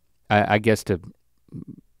I guess to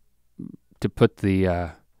put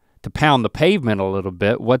to pound the pavement a little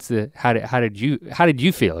bit, how did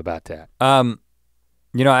you feel about that? I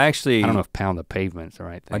don't know if pound the pavement's the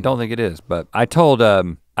right thing. I don't think it is, but I told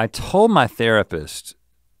my therapist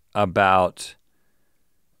about,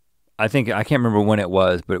 I can't remember when it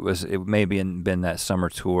was, but it may have been that summer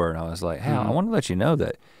tour, and I was like, hey, I want to let you know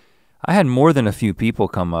that I had more than a few people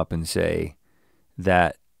come up and say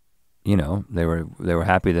that, they were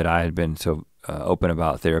happy that I had been so open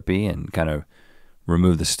about therapy and kind of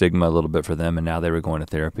remove the stigma a little bit for them, and now they were going to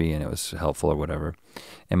therapy and it was helpful or whatever.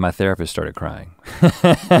 And my therapist started crying.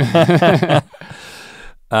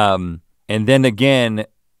 And then again,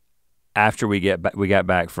 after we got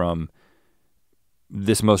back from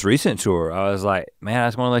this most recent tour, I was like, man, I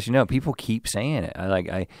just want to let you know, people keep saying it.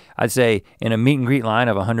 I'd say in a meet and greet line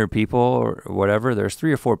of 100 people or whatever, there's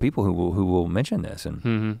 3 or 4 people who will mention this,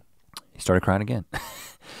 and he started crying again.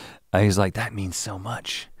 He's like, that means so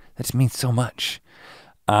much. That means so much.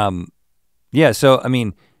 Yeah. So I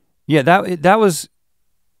mean, yeah, that was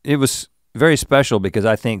very special because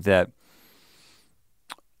I think that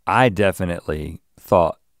I definitely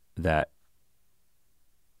thought that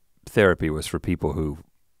therapy was for people who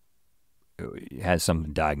had some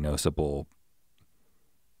diagnosable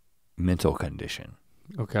mental condition.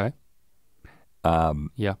 Okay.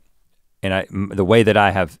 Yeah. And the way that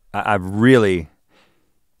I've really,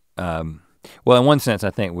 well, in one sense, I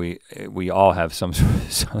think we all have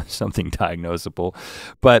something diagnosable,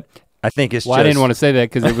 but I think it's well, I didn't want to say that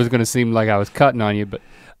because it was going to seem like I was cutting on you, but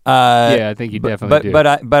yeah, I think you definitely do.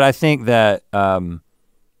 But I think that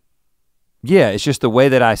yeah, it's just the way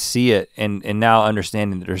that I see it, and now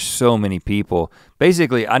understanding that there's so many people.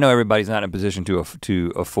 Basically, I know everybody's not in a position to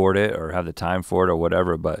afford it or have the time for it or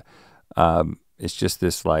whatever, but it's just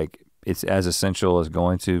this like it's as essential as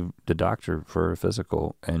going to the doctor for a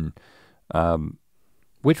physical. And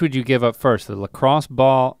which would you give up first, the lacrosse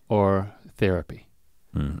ball or therapy?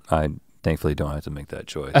 I thankfully don't have to make that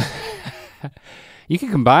choice. You can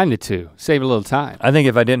combine the two, save a little time. I think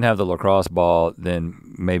if I didn't have the lacrosse ball,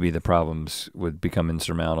 then maybe the problems would become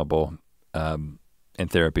insurmountable, and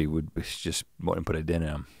therapy would just wouldn't put a dent in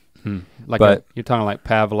them. You're talking like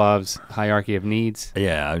Pavlov's hierarchy of needs.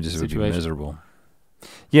 Yeah, I just would be miserable.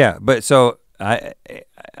 Yeah, but so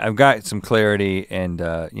I've got some clarity, and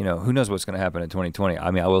who knows what's going to happen in 2020.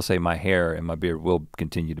 I mean, I will say my hair and my beard will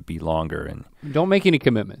continue to be longer, and don't make any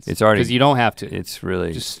commitments. It's already because you don't have to. It's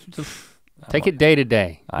really just take it day to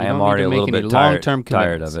day. I am already a little bit tired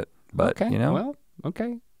of it, but okay, well,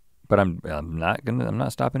 okay. But I'm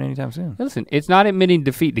not stopping anytime soon. Listen, it's not admitting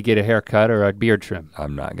defeat to get a haircut or a beard trim.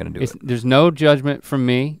 I'm not gonna do it. There's no judgment from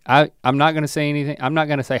me. I'm not gonna say anything. I'm not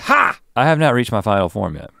gonna say, ha! I have not reached my final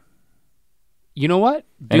form yet. You know what?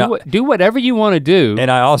 Do whatever you want to do. And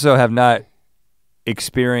I also have not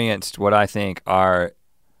experienced what I think I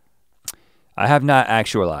have not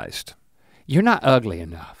actualized. You're not ugly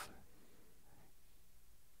enough.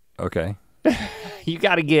 Okay. You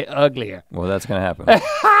gotta get uglier. Well, that's gonna happen.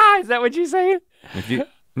 Is that what you're saying?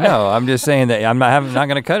 No, I'm just saying that I'm not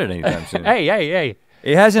gonna cut it anytime soon. Hey.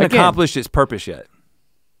 It hasn't accomplished its purpose yet.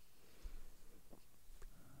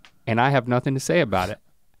 And I have nothing to say about it.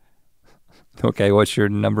 Okay, what's your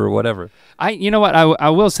number or whatever? You know what, I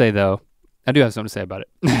will say though, I do have something to say about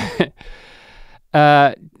it.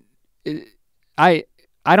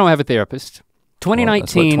 I don't have a therapist. 2019,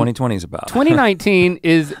 that's what 2020 is about. 2019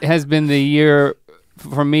 has been the year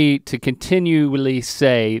for me to continually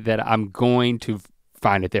say that I'm going to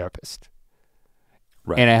find a therapist.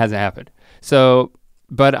 Right. And it hasn't happened. So,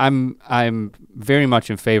 but I'm very much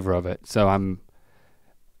in favor of it. So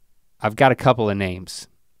I've got a couple of names.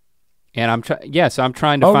 And I'm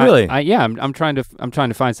trying to find. Really? I'm trying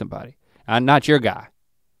to find somebody. Not your guy.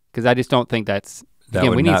 Cuz I just don't think that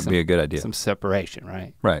would not be a good idea. Some separation,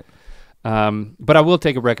 right? Right. But I will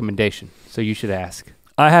take a recommendation, so you should ask.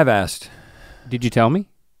 I have asked. Did you tell me?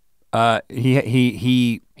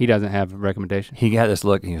 He doesn't have a recommendation. He had this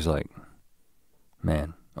look and he was like,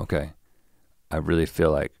 man, okay. I really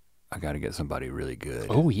feel like I gotta get somebody really good.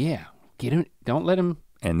 Oh yeah, get him, don't let him.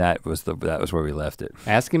 And that was where we left it.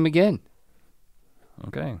 Ask him again.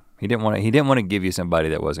 Okay, he didn't want to give you somebody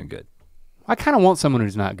that wasn't good. I kind of want someone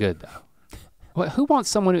who's not good though. Who wants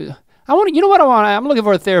someone who, you know what I want? I'm looking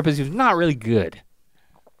for a therapist who's not really good.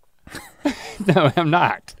 No, I'm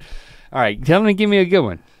not. All right, tell him to give me a good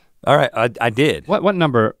one. All right, I did. What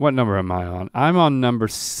number am I on? I'm on number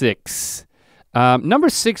 6. Number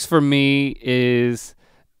 6 for me is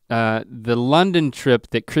the London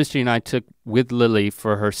trip that Christy and I took with Lily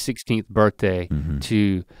for her 16th birthday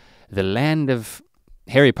to the land of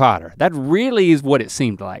Harry Potter. That really is what it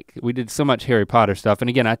seemed like. We did so much Harry Potter stuff. And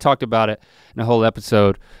again, I talked about it in a whole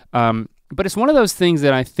episode. But it's one of those things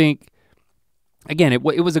that I think, again, it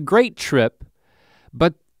was a great trip,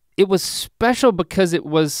 but it was special because it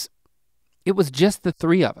was just the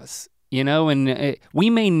 3 of us, and we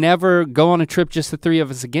may never go on a trip just the 3 of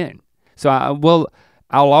us again. So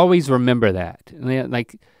I'll always remember that.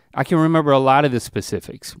 Like I can remember a lot of the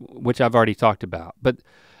specifics, which I've already talked about. But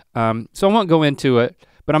so I won't go into it,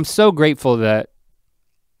 but I'm so grateful that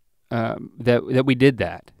that we did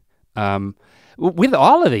that. With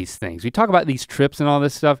all of these things, we talk about these trips and all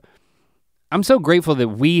this stuff. I'm so grateful that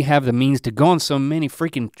we have the means to go on so many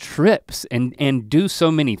freaking trips and do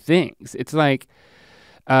so many things. It's like,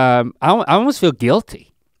 I almost feel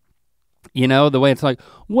guilty. You know, the way it's like,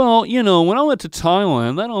 well, you know, when I went to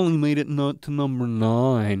Thailand, that only made it not to number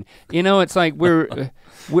 9. You know, it's like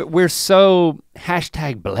we're so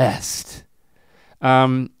 #blessed.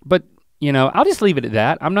 But you know, I'll just leave it at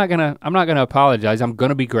that. I'm not gonna apologize. I'm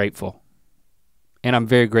gonna be grateful, and I'm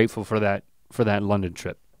very grateful for that London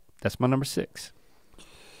trip. That's my number 6.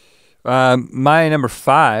 My number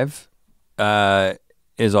 5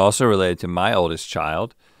 is also related to my oldest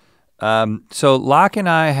child. So Locke and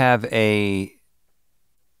I have a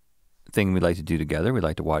thing we like to do together. We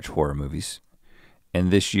like to watch horror movies.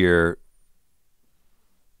 And this year,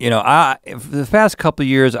 you know, for the past couple of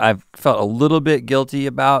years, I've felt a little bit guilty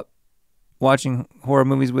about watching horror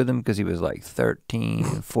movies with him because he was like 13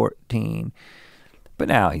 and 14. But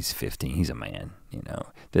now he's 15, he's a man, you know.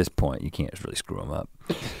 At this point, you can't really screw him up.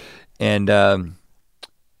 And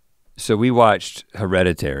so we watched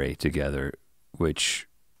Hereditary together, which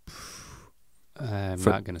I'm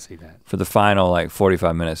not gonna see that. For the final like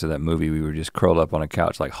 45 minutes of that movie, we were just curled up on a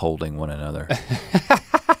couch like holding one another.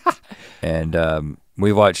 And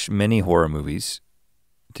we watched many horror movies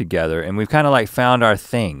together, and we've kind of like found our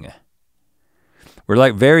thing.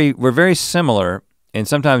 We're very similar, and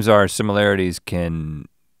sometimes our similarities can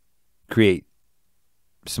create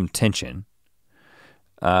some tension.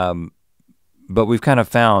 But we've kind of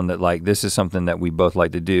found that like this is something that we both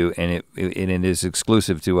like to do, and it is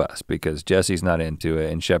exclusive to us because Jesse's not into it,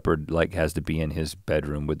 and Shepard like has to be in his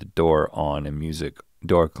bedroom with the door on and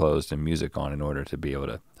door closed and music on in order to be able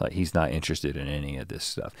to, like, he's not interested in any of this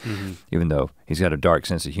stuff. Mm-hmm. Even though he's got a dark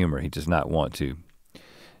sense of humor, he does not want to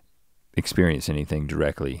experience anything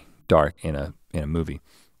directly dark in a movie.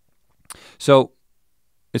 So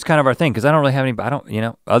it's kind of our thing because I don't really have any, you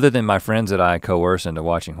know, other than my friends that I coerce into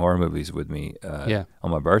watching horror movies with me on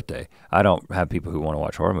my birthday, I don't have people who want to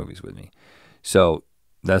watch horror movies with me. So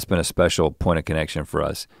that's been a special point of connection for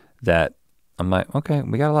us that I'm like, okay,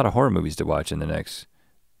 we got a lot of horror movies to watch in the next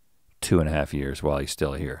 2.5 years while he's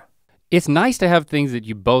still here. It's nice to have things that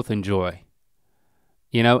you both enjoy,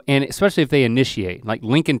 you know, and especially if they initiate. Like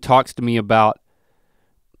Lincoln talks to me about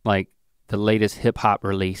like the latest hip hop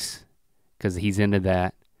release because he's into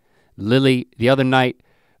that. Lily, the other night,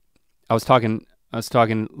 I was talking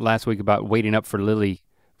last week about waiting up for Lily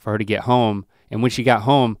for her to get home, and when she got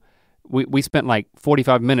home, we spent like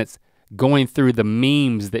 45 minutes going through the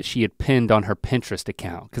memes that she had pinned on her Pinterest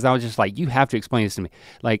account because I was just like, you have to explain this to me.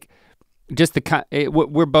 Like, just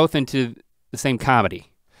we're both into the same comedy,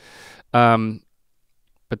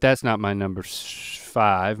 but that's not my number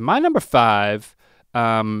 5. My number 5,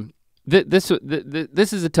 this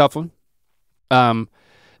is a tough one.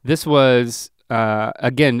 This was,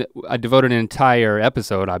 again, I devoted an entire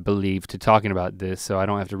episode, I believe, to talking about this, so I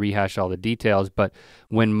don't have to rehash all the details, but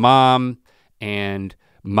when Mom and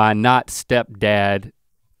my not stepdad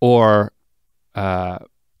or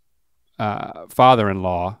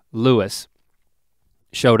father-in-law, Lewis,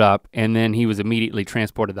 showed up, and then he was immediately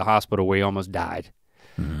transported to the hospital where he almost died.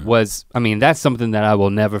 Mm-hmm. That's something that I will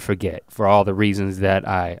never forget for all the reasons that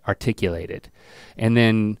I articulated. And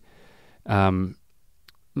then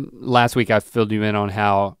last week I filled you in on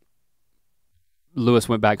how Lewis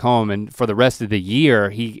went back home, and for the rest of the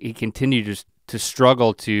year, he continued to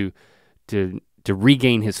struggle to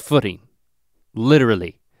regain his footing,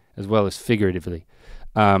 literally as well as figuratively.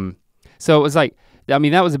 So it was like, that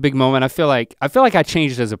was a big moment. I feel like I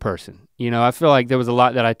changed as a person. You know, I feel like there was a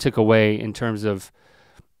lot that I took away in terms of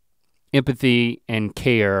empathy and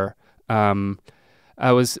care.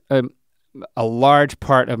 I was a large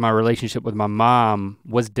part of my relationship with my mom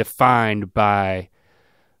was defined by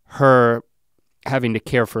her having to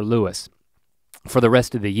care for Lewis for the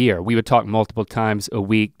rest of the year. We would talk multiple times a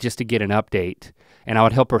week just to get an update, and I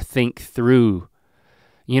would help her think through.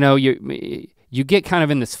 You know, you get kind of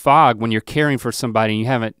in this fog when you're caring for somebody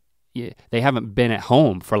and they haven't been at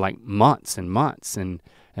home for like months and months, and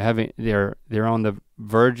they're on the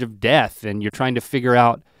verge of death, and you're trying to figure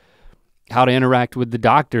out how to interact with the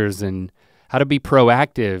doctors and how to be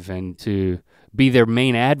proactive and to be their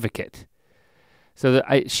main advocate. So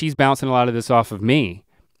she's bouncing a lot of this off of me,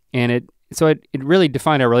 and it really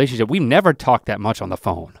defined our relationship. We've never talked that much on the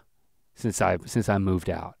phone since I moved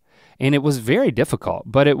out, and it was very difficult,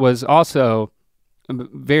 but it was also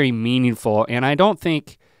very meaningful. And I don't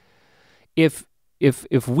think if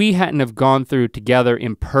we hadn't have gone through together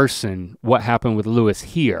in person what happened with Lewis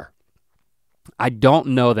here, I don't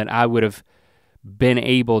know that I would have been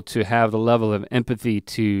able to have the level of empathy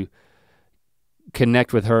to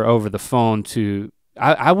connect with her over the phone.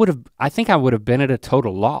 I think I would have been at a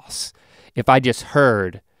total loss if I just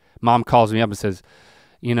heard Mom calls me up and says,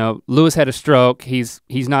 you know, Lewis had a stroke, he's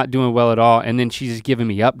not doing well at all, and then she's just giving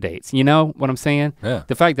me updates. You know what I'm saying? Yeah.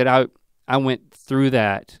 The fact that I went through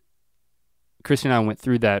that, Christian and I went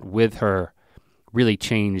through that with her, really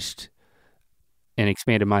changed and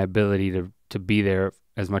expanded my ability to be there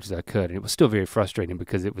as much as I could. And it was still very frustrating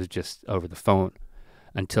because it was just over the phone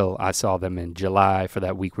until I saw them in July for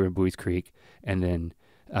that week we were in Buies Creek, and then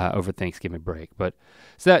over Thanksgiving break. But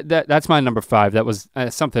so that's my number 5. That was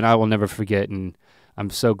something I will never forget, and I'm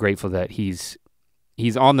so grateful that he's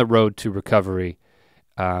on the road to recovery,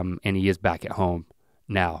 and he is back at home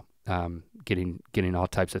now, getting all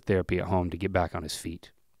types of therapy at home to get back on his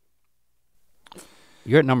feet.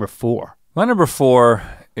 You're at number 4. My number 4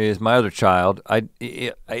 is my other child.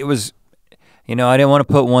 It was, you know, I didn't want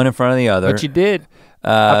to put one in front of the other. But you did.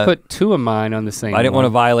 I put 2 of mine on the same I didn't one.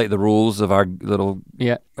 want to violate the rules of our little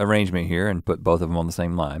arrangement here and put both of them on the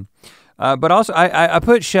same line. But also I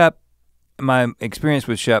put Shep, my experience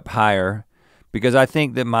with Shep, higher because I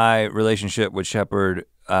think that my relationship with Shepard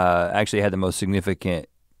actually had the most significant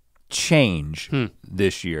change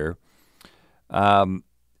this year.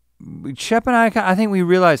 Shep and I think we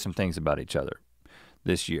realized some things about each other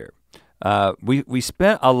this year. We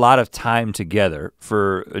spent a lot of time together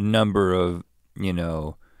for a number of, you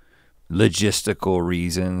know, logistical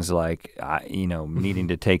reasons, like needing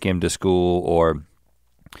to take him to school, or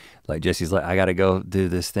like Jesse's like, I gotta go do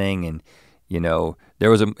this thing, and you know, there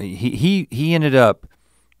was he ended up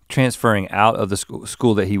transferring out of the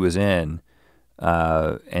school that he was in,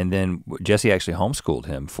 and then Jesse actually homeschooled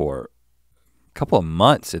him for a couple of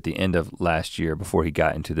months at the end of last year before he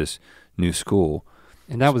got into this new school.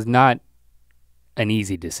 And that was not an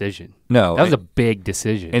easy decision. No. That was a big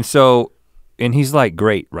decision. And he's like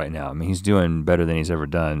great right now. I mean, he's doing better than he's ever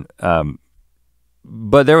done.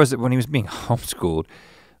 But there was, when he was being homeschooled,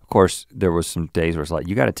 of course, there was some days where it's like,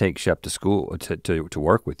 you gotta take Shep to school to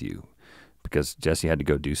work with you because Jesse had to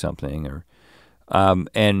go do something, or,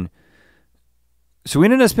 and so we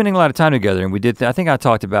ended up spending a lot of time together, and we did, I think I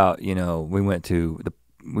talked about, you know, we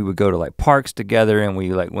would go to like parks together, and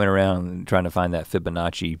we like went around trying to find that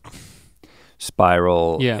Fibonacci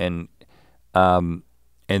spiral. Yeah. And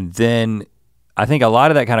then I think a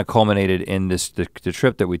lot of that kind of culminated in the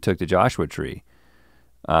trip that we took to Joshua Tree,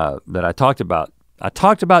 that I talked about. I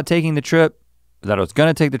talked about taking the trip, that I was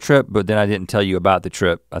gonna take the trip, but then I didn't tell you about the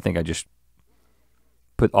trip. I think I just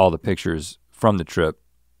put all the pictures from the trip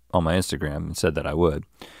on my Instagram and said that I would.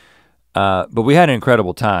 But we had an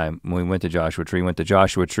incredible time when we went to Joshua Tree. Went to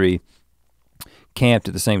Joshua Tree, camped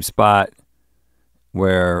at the same spot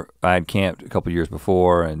where I had camped a couple years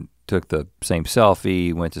before, and took the same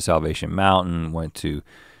selfie, went to Salvation Mountain, went to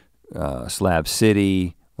Slab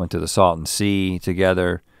City, went to the Salton Sea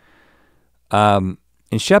together. And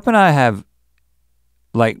Shep and I have,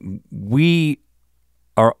 like, we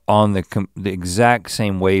are on the exact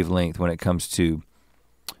same wavelength when it comes to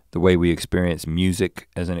the way we experience music,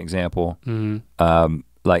 as an example. Mm-hmm.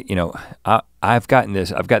 Like, you know, I've got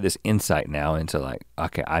this insight now into like,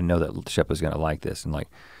 okay, I know that Shep is gonna like this, and like,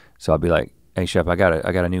 so I'll be like, hey Shep, I got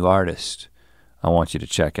a new artist I want you to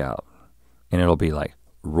check out, and it'll be like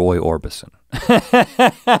Roy Orbison.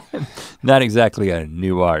 Not exactly a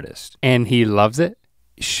new artist. And he loves it?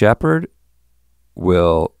 Shepard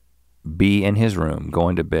will be in his room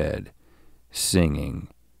going to bed singing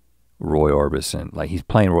Roy Orbison. Like he's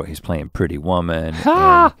playing Pretty Woman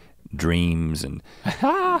and Dreams, and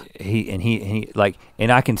he like,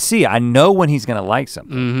 and I can see, I know when he's gonna like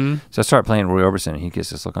something. Mm-hmm. So I start playing Roy Orbison, and he gets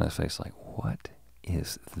this look on his face like, what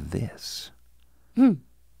is this? And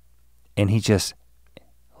he just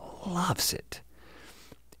loves it.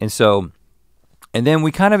 And so, and then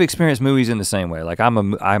we kind of experience movies in the same way. Like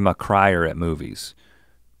I'm a crier at movies.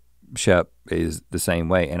 Shep is the same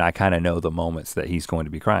way, and I kind of know the moments that he's going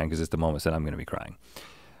to be crying because it's the moments that I'm going to be crying.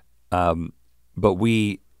 But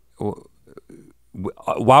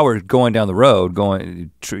while we're going down the road, a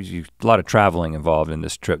lot of traveling involved in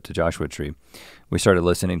this trip to Joshua Tree, we started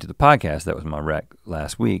listening to the podcast that was my rec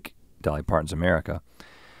last week, Dolly Parton's America.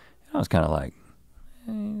 And I was kind of like,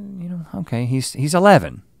 you know, okay, he's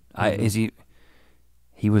 11. Mm-hmm.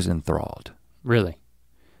 He was enthralled. Really?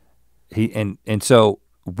 And so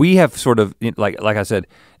we have sort of, like I said,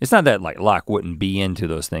 it's not that like Locke wouldn't be into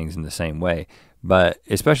those things in the same way, but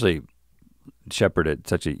especially Shepard at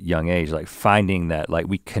such a young age, like finding that like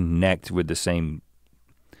we connect with the same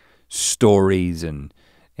stories and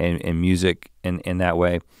music in that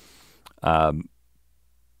way.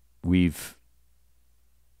 We've,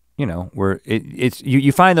 you know,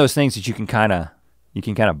 you find those things that you can kind of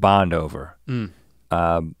bond over.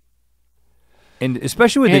 And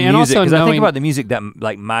especially with the and music, also because I think knowing- about the music that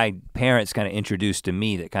like my parents kind of introduced to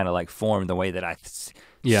me that kind of like formed the way that I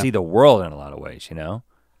see the world in a lot of ways, you know?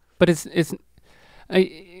 But it's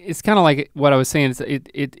kind of like what I was saying.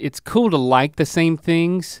 It's cool to like the same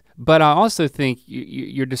things, but I also think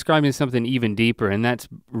you're describing something even deeper, and that's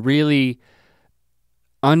really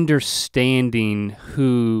understanding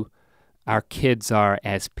who our kids are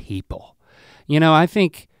as people. You know, I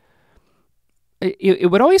think it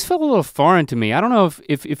would always feel a little foreign to me. I don't know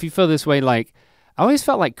if you feel this way, like, I always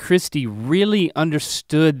felt like Christy really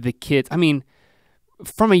understood the kids. I mean,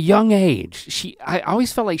 from a young age, I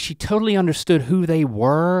always felt like she totally understood who they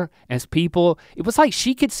were as people. It was like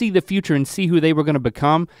she could see the future and see who they were gonna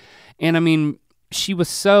become. And I mean, she was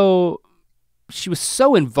so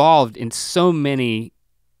involved in so many,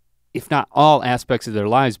 if not all aspects of their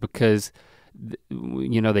lives because,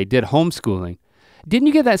 you know, they did homeschooling. Didn't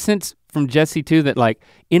you get that sense from Jesse too, that like,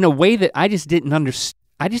 in a way that I just didn't understand,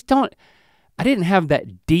 I didn't have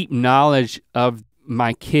that deep knowledge of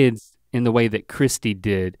my kids in the way that Christy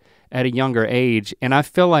did at a younger age. And I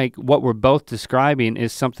feel like what we're both describing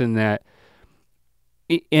is something that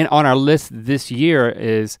on our list this year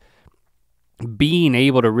is being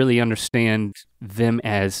able to really understand them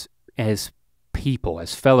as people,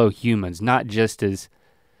 as fellow humans, not just as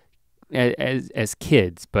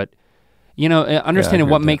kids, but you know, understanding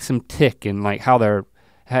what makes them tick and like how they're,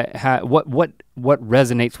 what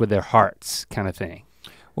resonates with their hearts, kind of thing.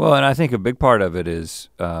 Well, and I think a big part of it is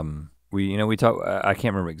we talk. I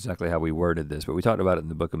can't remember exactly how we worded this, but we talked about it in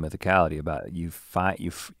the book of Mythicality about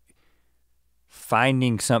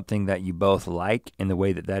finding something that you both like in the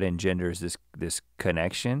way that engenders this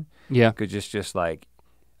connection. Yeah, because it's just like,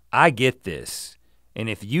 I get this. And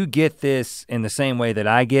if you get this in the same way that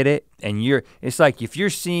I get it, and it's like if you're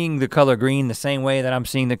seeing the color green the same way that I'm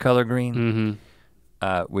seeing the color green,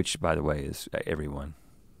 which by the way is everyone,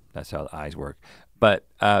 that's how the eyes work. But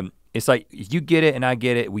it's like if you get it and I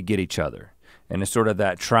get it, we get each other. And it's sort of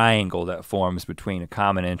that triangle that forms between a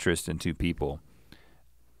common interest and two people.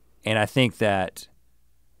 And I think that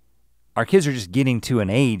our kids are just getting to an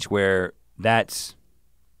age where that's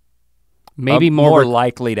maybe more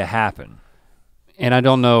likely to happen. And I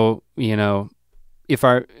don't know, you know, if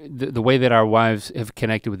the way that our wives have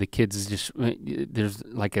connected with the kids is just, there's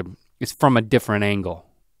like it's from a different angle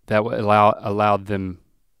that would allowed them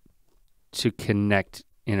to connect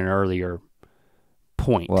in an earlier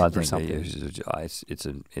point. Well, I or think something.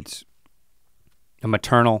 it's a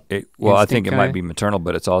maternal. I think it might be maternal,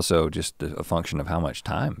 but it's also just a function of how much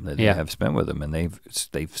time that they have spent with them, and they've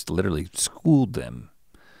literally schooled them.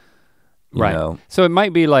 You know? So it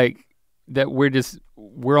might be like that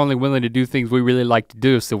we're only willing to do things we really like to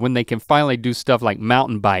do. So when they can finally do stuff like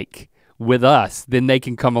mountain bike with us, then they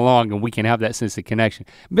can come along and we can have that sense of connection.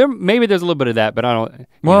 Maybe there's a little bit of that, but I don't.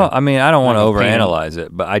 Well, I mean, I don't want to overanalyze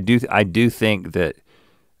it, but I do think that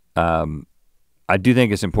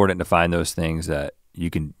it's important to find those things that you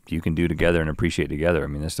can do together and appreciate together. I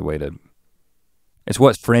mean, that's the way to. It's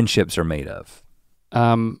what friendships are made of.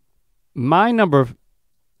 My number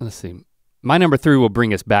 3 will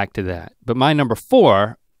bring us back to that. But my number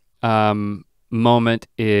 4 moment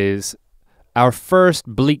is our first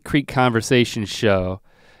Bleak Creek Conversation show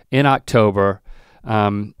in October.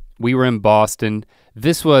 We were in Boston.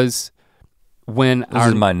 This was when this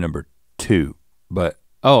is my number 2, but.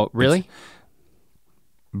 Oh, really?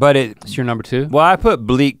 But it's your number 2? Well, I put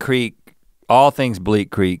Bleak Creek, all things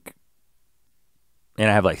Bleak Creek, and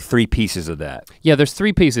I have like 3 pieces of that. Yeah, there's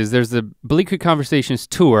 3 pieces. There's the Bleak Creek Conversations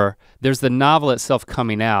tour, there's the novel itself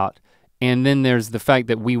coming out, and then there's the fact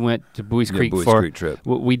that we went to Buies Creek for Creek trip.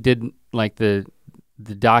 We did like the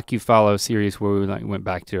docu-follow series where we like went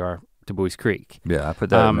back to Buies Creek. Yeah, I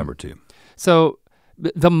put that at number 2. So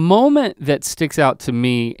the moment that sticks out to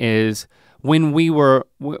me is when we were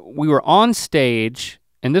on stage,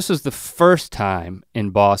 and this was the first time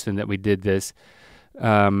in Boston that we did this.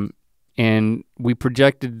 And we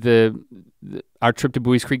projected our trip to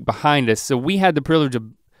Buies Creek behind us. So we had the privilege of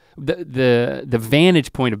the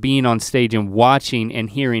vantage point of being on stage and watching and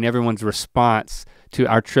hearing everyone's response to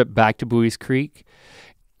our trip back to Buies Creek.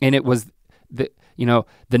 And it was the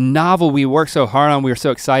novel we worked so hard on, we were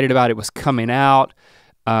so excited about it was coming out.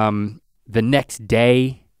 The next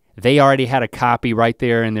day, they already had a copy right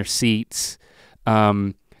there in their seats.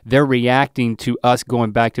 They're reacting to us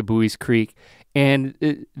going back to Buies Creek. And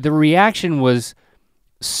the reaction was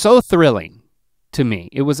so thrilling to me.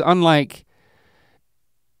 It was unlike,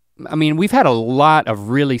 I mean, we've had a lot of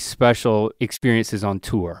really special experiences on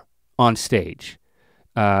tour, on stage,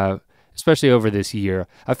 especially over this year.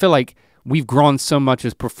 I feel like we've grown so much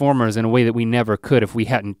as performers in a way that we never could if we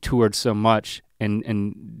hadn't toured so much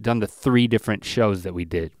and done the 3 different shows that we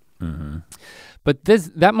did. Mm-hmm. But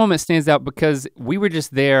that moment stands out because we were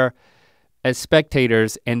just there as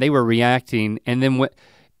spectators and they were reacting, and then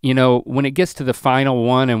when it gets to the final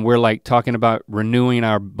one and we're like talking about renewing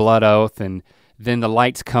our blood oath, and then the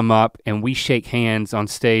lights come up and we shake hands on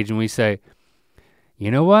stage and we say, you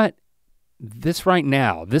know what? This right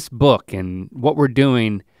now, this book and what we're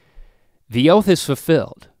doing, the oath is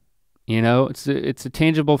fulfilled. It's a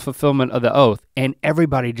tangible fulfillment of the oath, and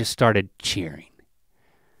everybody just started cheering.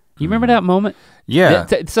 You remember that moment? Yeah.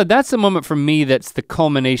 So that's the moment for me that's the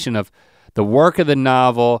culmination of the work of the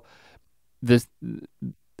novel,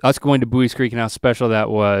 us going to Bowie's Creek and how special that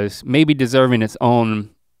was, maybe deserving its own,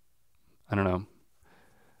 I don't know.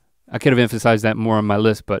 I could have emphasized that more on my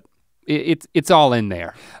list, but it's all in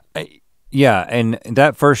there. Yeah, and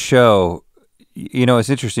that first show, it's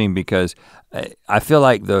interesting because I feel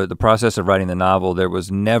like the process of writing the novel, there was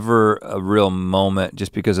never a real moment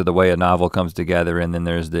just because of the way a novel comes together, and then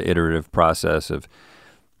there's the iterative process of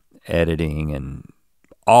editing and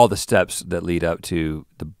all the steps that lead up to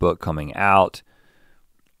the book coming out.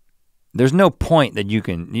 There's no point that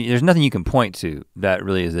there's nothing you can point to that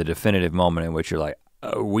really is a definitive moment in which you're like,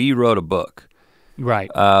 we wrote a book. Right.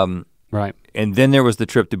 Right. And then there was the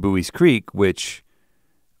trip to Bowie's Creek, which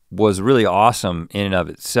was really awesome in and of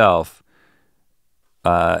itself,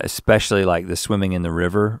 especially like the swimming in the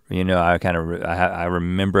river. I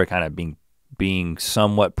remember kind of being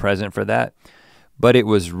somewhat present for that, but it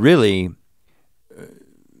was really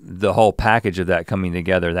the whole package of that coming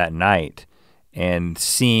together that night and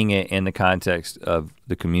seeing it in the context of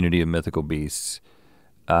the community of mythical beasts.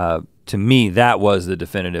 To me, that was the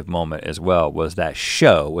definitive moment as well, was that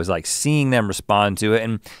show, was like seeing them respond to it.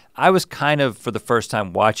 And I was kind of, for the first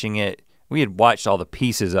time watching it, we had watched all the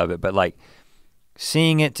pieces of it, but like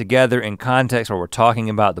seeing it together in context where we're talking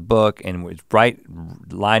about the book and it's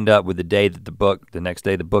lined up with the day that the next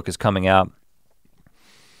day the book is coming out.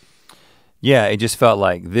 Yeah, it just felt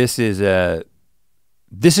like this is the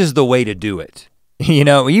way to do it.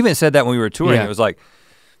 We even said that when we were touring. Yeah. It was like,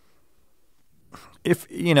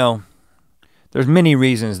 there's many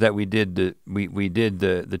reasons that we did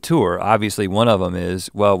the tour. Obviously, one of them is,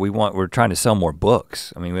 well, we're trying to sell more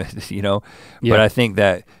books. I mean, Yeah. But I think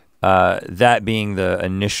that that being the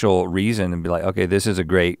initial reason, and be like, okay, this is a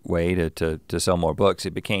great way to sell more books.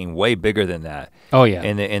 It became way bigger than that. Oh yeah.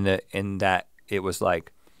 In that it was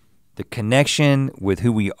like the connection with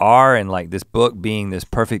who we are, and like this book being this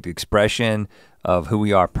perfect expression of who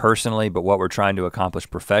we are personally, but what we're trying to accomplish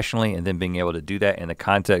professionally, and then being able to do that in the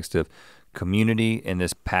context of community in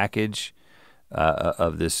this package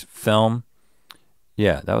of this film.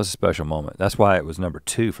 Yeah, that was a special moment. That's why it was number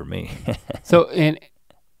 2 for me. So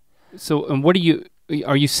what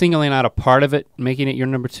are you singling out a part of it, making it your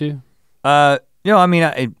number 2? I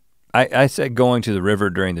said going to the river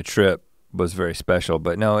during the trip was very special,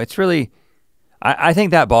 but no, it's really, I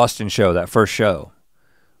think that Boston show, that first show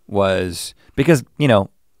was, because,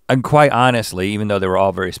 and quite honestly, even though they were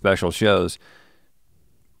all very special shows,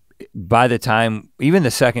 by the time, even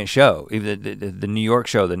the second show, even the New York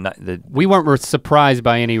show, we weren't surprised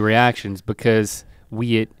by any reactions because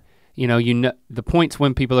we had, the points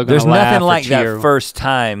when people are gonna laugh. There's nothing like cheer. that first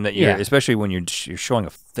time that especially when you're showing a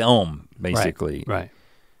film, basically. Right.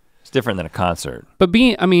 It's different than a concert. But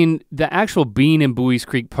the actual being in Bowie's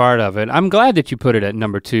Creek part of it, I'm glad that you put it at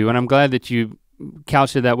number 2, and I'm glad that you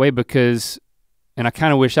couched it that way because, and I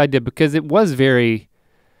kind of wish I did, because it was very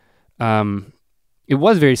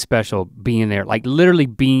special being there, like literally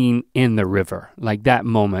being in the river, like that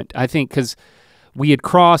moment. I think because we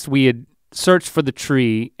had searched for the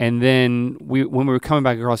tree, and then when we were coming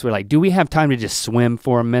back across, we were like, do we have time to just swim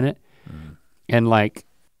for a minute? Mm.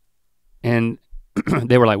 And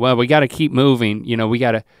they were like, well, we gotta keep moving,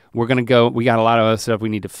 we're gonna go, we got a lot of other stuff we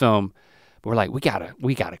need to film. But we're like, we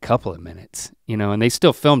got a couple of minutes, and they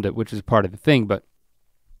still filmed it, which is part of the thing, but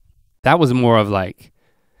that was more of like,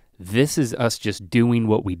 this is us just doing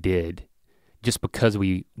what we did just because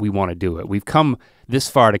we want to do it. We've come this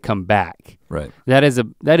far to come back. Right. That is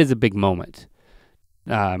a big moment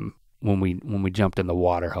when we jumped in the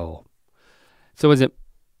water hole. So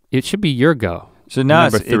it should be your go. So now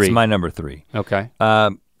it's my number 3. Okay.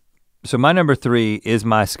 So my number 3 is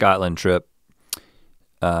my Scotland trip.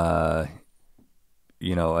 I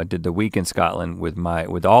did the week in Scotland with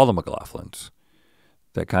all the McLaughlins.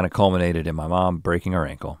 That kind of culminated in my mom breaking her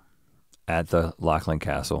ankle at the Loughlin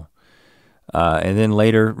Castle. And then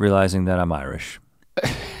later realizing that I'm Irish.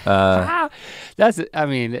 That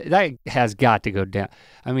has got to go down.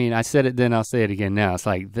 I said it then, I'll say it again now. It's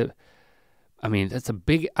like,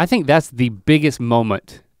 I think that's the biggest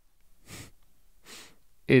moment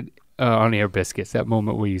on Ear Biscuits, that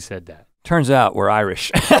moment where you said that. Turns out we're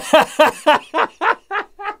Irish. That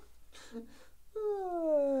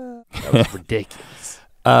was ridiculous.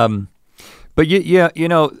 But you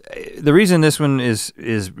know, the reason this one is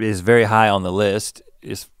very high on the list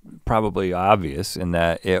is probably obvious in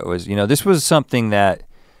that it was, you know, this was something that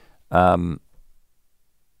I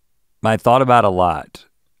thought about a lot.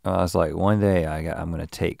 I was like, one day I'm gonna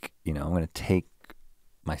take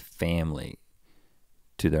my family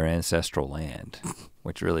to their ancestral land,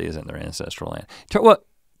 which really isn't their ancestral land. What?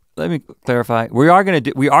 Let me clarify. We are gonna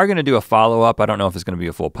do a follow-up. I don't know if it's gonna be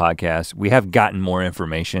a full podcast. We have gotten more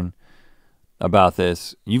information about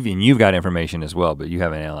this. You've got information as well, but you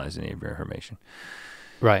haven't analyzed any of your information.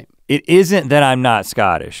 Right. It isn't that I'm not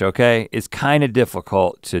Scottish, okay? It's kind of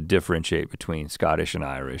difficult to differentiate between Scottish and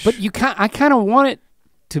Irish. But I kind of want it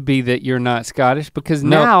to be that you're not Scottish because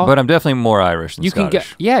no, now. But I'm definitely more Irish than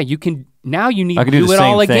Scottish. You can. Now you need to do it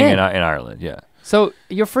all again. I can do the same thing in Ireland, yeah. So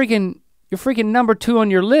you're freaking number 2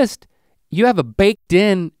 on your list. You have a baked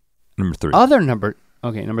in number 3. Number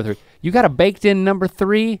 3. You got a baked in number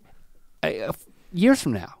 3 years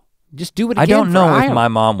from now. Just do it again. I don't know if my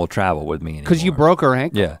mom will travel with me anymore. Because you broke her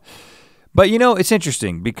ankle? Yeah. But you know, it's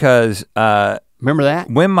interesting because remember that?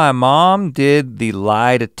 When my mom did the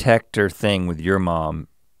lie detector thing with your mom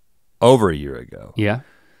over a year ago. Yeah.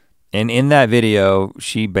 And in that video,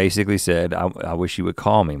 she basically said, I wish you would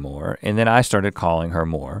call me more. And then I started calling her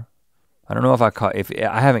more. I don't know if I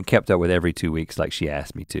haven't kept up with every 2 weeks like she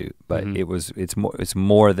asked me to, but it's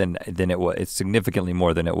more than it was. It's significantly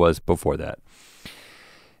more than it was before that.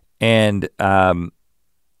 And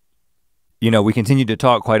you know, we continued to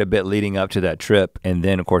talk quite a bit leading up to that trip. And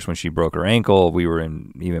then of course, when she broke her ankle, we were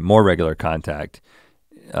in even more regular contact.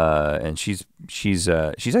 And she's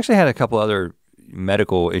actually had a couple other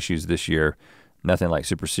medical issues this year, nothing like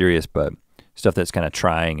super serious, but stuff that's kind of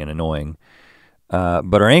trying and annoying.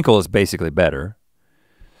 But her ankle is basically better.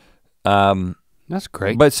 That's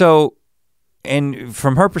great. But so, and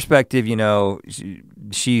from her perspective, you know,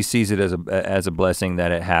 she sees it as a blessing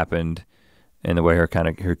that it happened, and the way her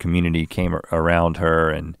community came around her,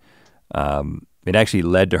 and it actually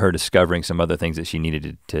led to her discovering some other things that she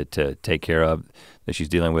needed to take care of that she's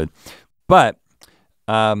dealing with. But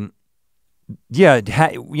yeah,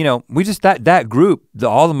 you know, we just that group,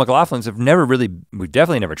 all the McLaughlins we've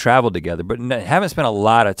definitely never traveled together, but haven't spent a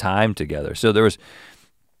lot of time together. So there was,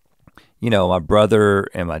 you know, my brother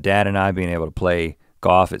and my dad and I being able to play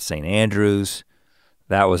golf at St. Andrews.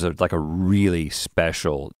 That was like a really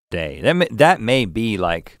special day. That may be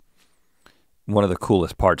like one of the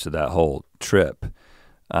coolest parts of that whole trip.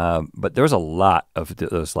 But there was a lot of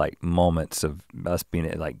those like moments of us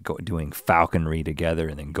being like doing falconry together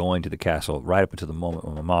and then going to the castle right up until the moment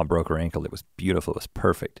when my mom broke her ankle. It was beautiful, it was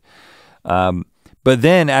perfect. But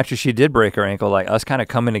then after she did break her ankle, like us kind of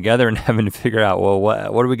coming together and having to figure out, well,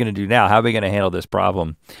 what are we gonna do now? How are we gonna handle this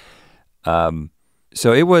problem?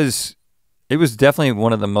 So it was definitely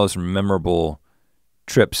one of the most memorable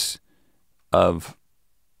trips of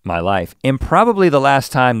my life, and probably the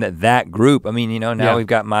last time that group, I mean, you know, now we've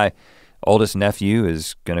got my oldest nephew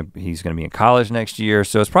he's gonna be in college next year,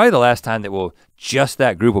 so it's probably the last time that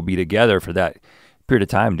that group will be together for that period of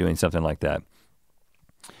time doing something like that.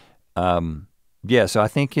 Yeah, so I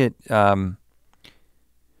think I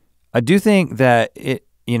do think that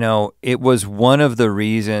you know, it was one of the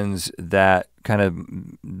reasons that kind of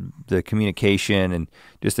the communication and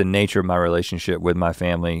just the nature of my relationship with my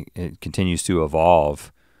family, it continues to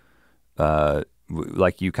evolve.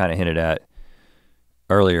 Like you kind of hinted at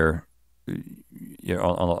earlier, you know,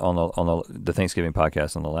 on the Thanksgiving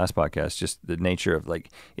podcast, on the last podcast, just the nature of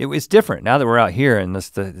like, it's different now that we're out here, and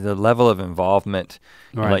the level of involvement,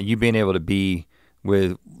 right. And like you being able to be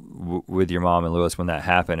with your mom and Lewis when that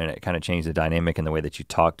happened, and it kind of changed the dynamic in the way that you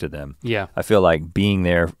talk to them. Yeah. I feel like being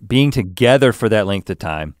together for that length of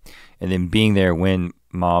time, and then being there when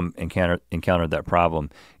mom encountered that problem,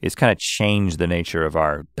 it's kind of changed the nature of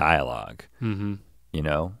our dialogue. Mm-hmm. You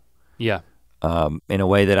know? Yeah. In a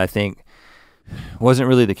way that I think wasn't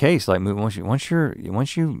really the case. Like once you're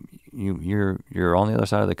on the other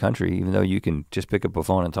side of the country, even though you can just pick up a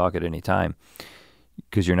phone and talk at any time,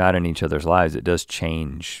 because you're not in each other's lives, it does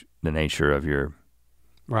change the nature of your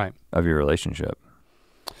relationship.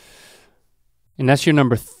 And that's your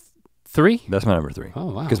number 3? That's my number 3.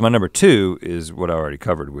 Oh, wow. Because my number 2 is what I already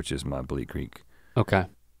covered, which is my Bleak Creek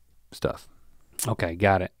stuff. Okay,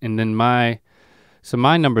 got it. And then my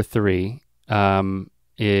number 3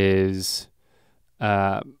 is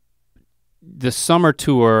the summer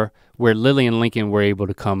tour where Lily and Lincoln were able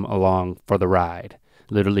to come along for the ride.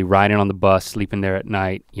 literally riding on the bus, sleeping there at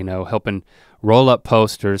night, you know, helping roll up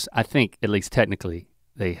posters. I think at least technically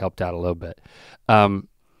they helped out a little bit.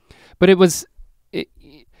 But it was,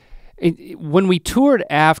 when we toured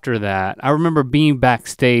after that, I remember being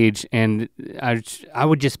backstage and I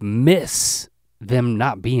would just miss them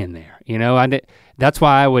not being there, you know? That's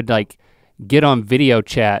why I would like get on video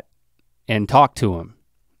chat and talk to them,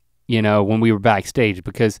 you know, when we were backstage,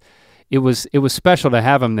 because it was special to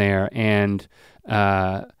have them there, and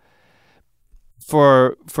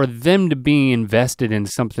for them to be invested in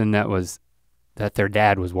something that their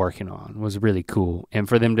dad was working on was really cool, and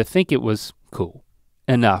for them to think it was cool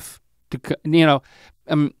enough to, you know,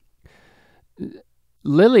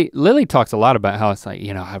 Lily talks a lot about how it's like,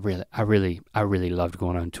 you know, I really loved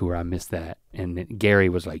going on tour. I miss that. And then Gary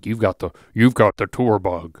was like, you've got the tour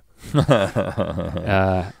bug.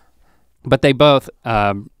 But they both,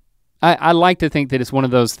 I like to think that it's one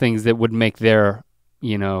of those things that would make their,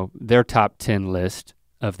 you know, their top 10 list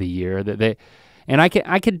of the year, that they, and I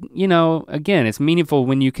could, you know, again, it's meaningful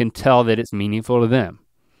when you can tell that it's meaningful to them.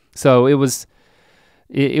 So it was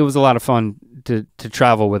a lot of fun to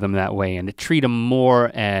travel with them that way and to treat them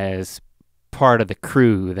more as part of the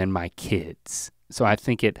crew than my kids. So I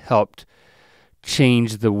think it helped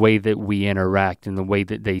change the way that we interact and the way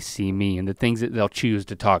that they see me and the things that they'll choose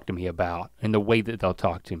to talk to me about and the way that they'll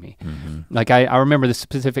talk to me. Mm-hmm. Like I remember the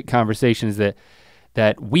specific conversations that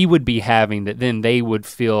we would be having that then they would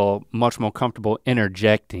feel much more comfortable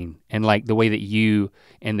interjecting, and like the way that you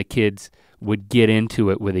and the kids would get into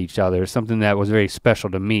it with each other, something that was very special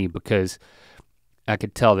to me, because I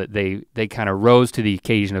could tell that they kind of rose to the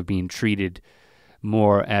occasion of being treated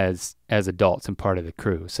more as adults and part of the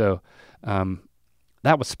crew. So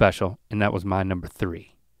that was special, and that was my number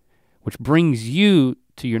 3, which brings you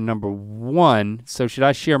to your number 1. So should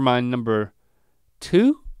I share my number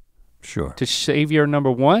 2? Sure. To save your number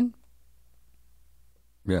 1?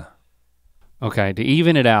 Yeah. Okay, to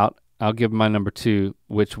even it out, I'll give my number 2,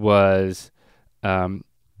 which was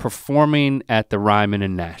performing at the Ryman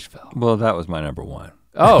in Nashville. Well, that was my number 1.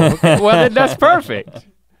 Oh, well then that's perfect.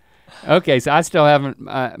 Okay, so I still haven't,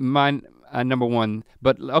 mine number 1,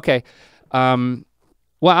 but okay.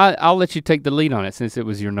 Well, I'll let you take the lead on it since it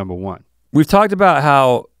was your number 1. We've talked about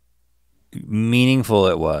how meaningful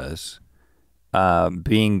it was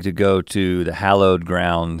being to go to the hallowed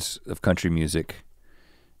grounds of country music,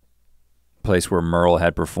 place where Merle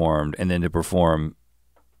had performed, and then to perform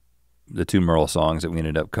the 2 Merle songs that we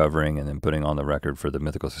ended up covering and then putting on the record for the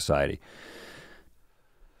Mythical Society.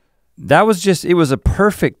 That was just, it was a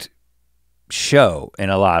perfect show in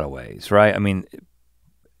a lot of ways, right? I mean,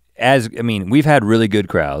 we've had really good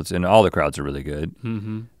crowds, and all the crowds are really good.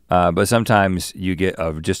 Mm-hmm. But sometimes you get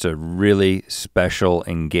just a really special,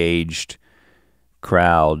 engaged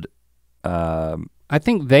crowd. I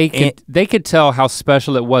think they could tell how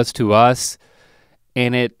special it was to us,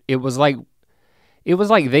 and it was like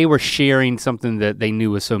they were sharing something that they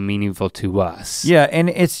knew was so meaningful to us. Yeah, and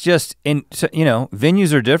it's just, so, you know,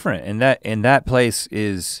 venues are different, and that place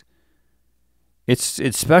is.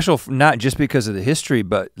 It's special not just because of the history,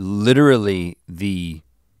 but literally the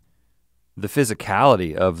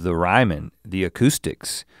physicality of the Ryman, the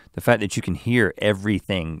acoustics, the fact that you can hear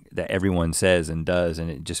everything that everyone says and does,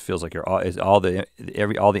 and it just feels like all the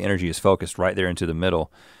energy is focused right there into the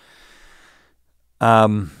middle.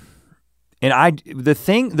 And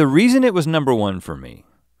the reason it was number 1 for me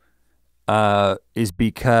is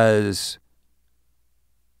because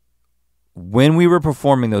when we were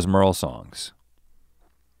performing those Merle songs,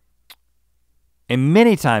 and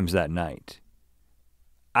many times that night,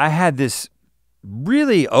 I had this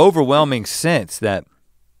really overwhelming sense that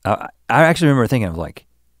I actually remember thinking, I was like,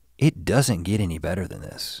 it doesn't get any better than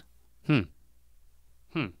this. You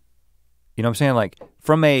know what I'm saying? Like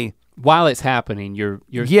while it's happening, you're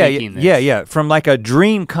thinking this. Yeah. From like a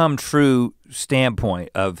dream come true standpoint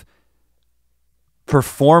of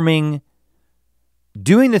performing,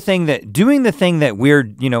 doing the thing that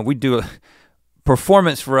we're, you know, we do.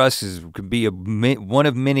 Performance for us could be one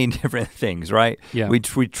of many different things, right? Yeah. We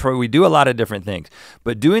do a lot of different things,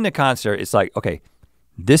 but doing the concert, it's like, okay,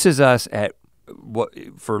 this is us at what,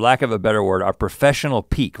 for lack of a better word, our professional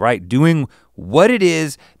peak, right? Doing what it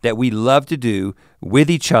is that we love to do with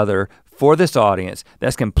each other for this audience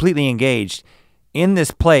that's completely engaged in this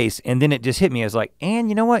place. And then it just hit me as like, and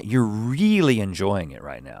you know what? You're really enjoying it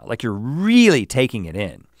right now. Like you're really taking it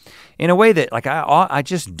in a way that like I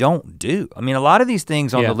just don't do. I mean, a lot of these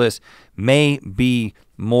things on the list may be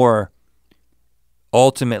more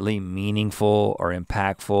ultimately meaningful or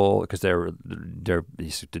impactful because they're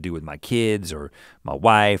to do with my kids or my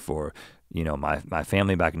wife or, you know, my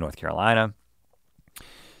family back in North Carolina.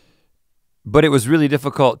 But it was really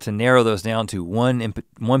difficult to narrow those down to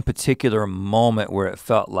one particular moment where it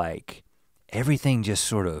felt like everything just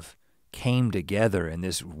sort of came together in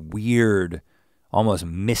this weird, almost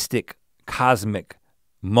mystic, cosmic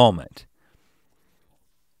moment.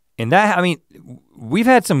 And that, I mean, we've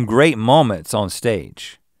had some great moments on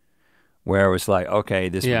stage where it was like, okay,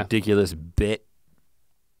 this ridiculous bit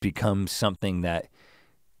becomes something that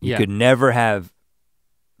you could never have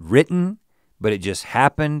written, but it just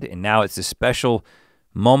happened, and now it's a special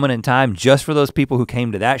moment in time just for those people who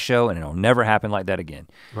came to that show, and it'll never happen like that again.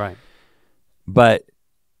 Right. But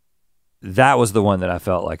that was the one that I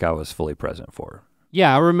felt like I was fully present for.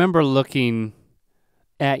 Yeah, I remember looking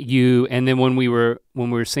at you, and then when we were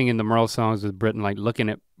singing the Merle songs with Britton, like looking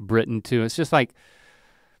at Britton too, it's just like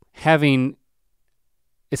having,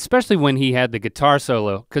 especially when he had the guitar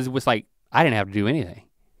solo, because it was like, I didn't have to do anything.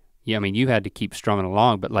 Yeah, I mean, you had to keep strumming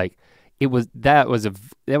along, but like, that was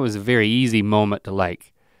a very easy moment to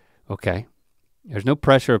like, okay, there's no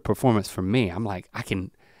pressure of performance for me. I'm like,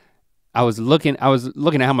 I was looking at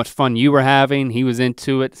how much fun you were having. He was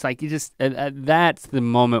into it. It's like, that's the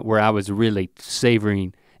moment where I was really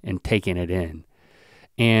savoring and taking it in.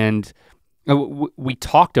 And we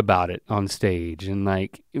talked about it on stage, and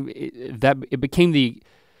like it became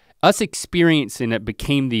us experiencing it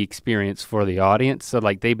became the experience for the audience. So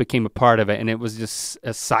like they became a part of it, and it was just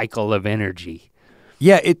a cycle of energy.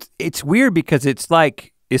 Yeah, it's weird because it's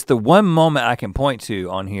like, it's the one moment I can point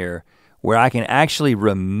to on here where I can actually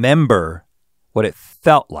remember what it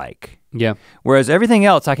felt like. Yeah. Whereas everything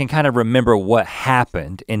else, I can kind of remember what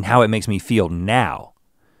happened and how it makes me feel now.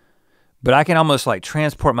 But I can almost like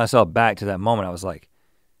transport myself back to that moment. I was like,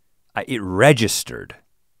 it registered.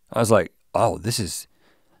 I was like, oh, this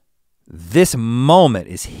moment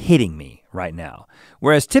is hitting me right now.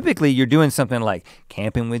 Whereas typically you're doing something like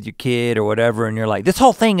camping with your kid or whatever, and you're like, this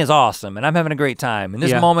whole thing is awesome and I'm having a great time. And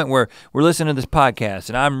this moment where we're listening to this podcast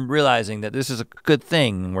and I'm realizing that this is a good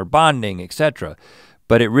thing and we're bonding, etc.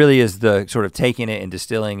 But it really is the sort of taking it and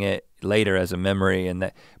distilling it later as a memory,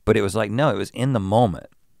 but it was like, no, it was in the moment.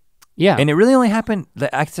 Yeah. And it really only happened,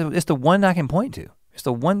 it's the one I can point to. It's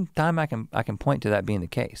the one time I can point to that being the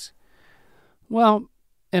case. Well,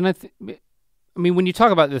 and I mean, when you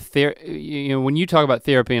talk about when you talk about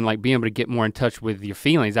therapy and like being able to get more in touch with your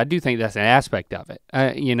feelings, I do think that's an aspect of it.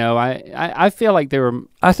 I feel like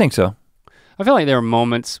I think so. I feel like there are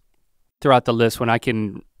moments throughout the list when I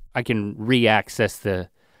can re-access the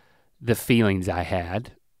feelings I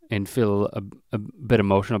had and feel a bit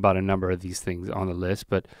emotional about a number of these things on the list.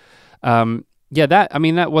 But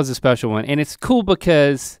that was a special one, and it's cool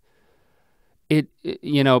because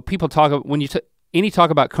people talk when any talk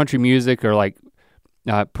about country music or like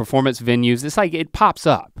performance venues, it's like it pops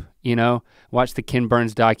up, watch the Ken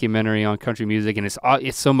Burns documentary on country music, and it's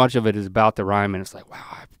so much of it is about the rhyme, and it's like, wow,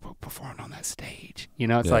 I performed on that stage,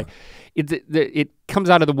 it's like, it comes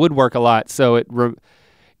out of the woodwork a lot, so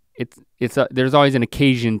there's always an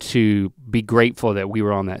occasion to be grateful that we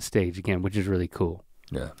were on that stage again, which is really cool.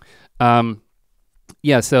 Yeah.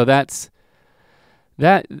 So that's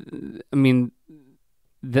that. I mean,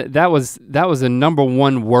 that was a number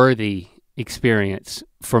one worthy experience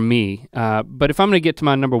for me. But if I'm gonna get to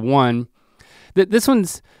my number one, this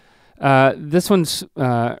one's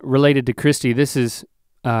related to Christy. This is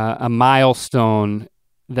a milestone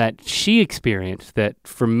that she experienced that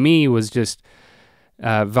for me was just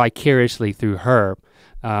vicariously through her.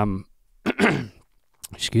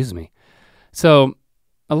 Excuse me. So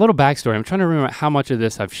a little backstory. I'm trying to remember how much of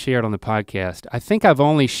this I've shared on the podcast. I think I've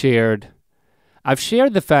shared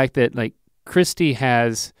the fact that like Christy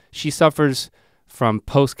she suffers from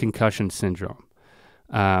post-concussion syndrome.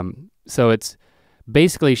 So it's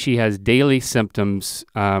basically she has daily symptoms,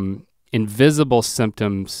 invisible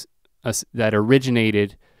symptoms that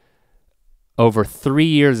originated over 3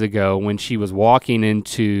 years ago when she was walking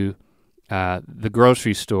into the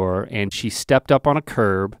grocery store and she stepped up on a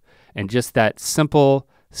curb, and just that simple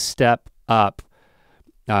step up,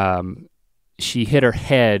 she hit her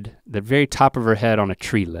head, the very top of her head, on a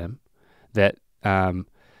tree limb that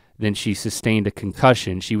then she sustained a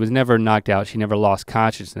concussion. She was never knocked out, she never lost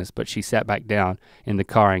consciousness, but she sat back down in the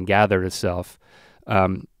car and gathered herself,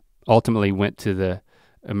 ultimately went to the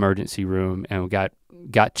emergency room and got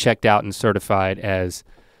checked out and certified as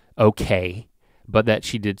okay, but that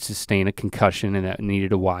she did sustain a concussion and that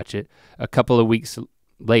needed to watch it. A couple of weeks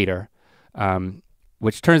later,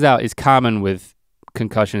 which turns out is common with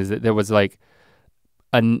concussions, that there was like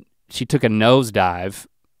she took a nosedive,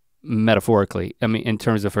 metaphorically, I mean in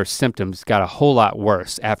terms of her symptoms, got a whole lot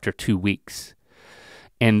worse after 2 weeks.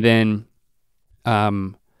 And then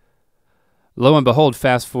lo and behold,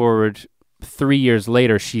 fast forward 3 years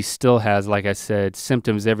later, she still has, like I said,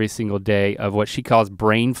 symptoms every single day of what she calls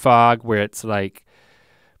brain fog, where it's like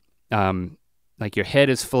your head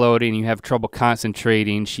is floating, you have trouble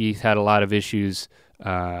concentrating. She's had a lot of issues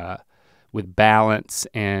with balance,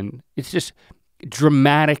 and it's just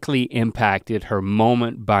dramatically impacted her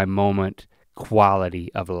moment by moment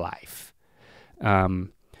quality of life. And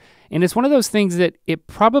it's one of those things that it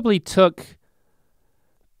probably took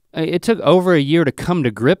over a year to come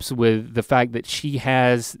to grips with the fact that she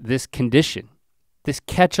has this condition, this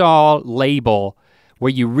catch-all label where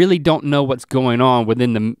you really don't know what's going on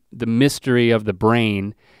within the mystery of the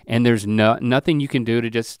brain, and there's nothing you can do to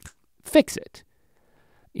just fix it.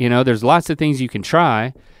 You know, there's lots of things you can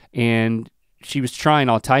try, and she was trying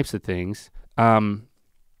all types of things. But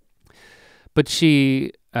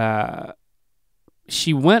she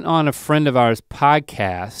went on a friend of ours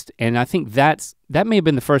podcast, and I think that may have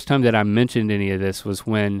been the first time that I mentioned any of this, was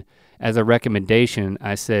when, as a recommendation,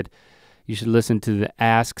 I said, you should listen to the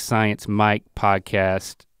Ask Science Mike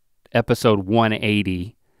podcast, episode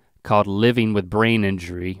 180, called Living with Brain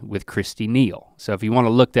Injury with Christy Neal. So if you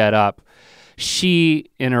wanna look that up,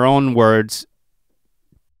 she, in her own words,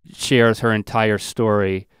 shares her entire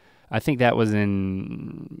story. I think that was the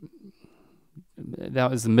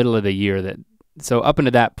middle of the year so up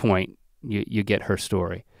until that point, you get her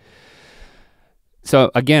story.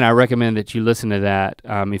 So again, I recommend that you listen to that.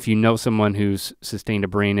 If you know someone who's sustained a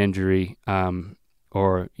brain injury,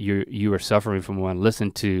 or you are suffering from one,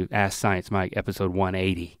 listen to Ask Science Mike, episode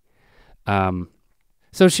 180.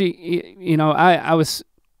 So she, you know, I was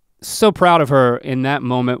so proud of her in that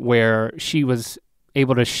moment where she was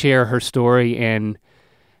able to share her story and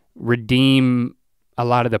redeem a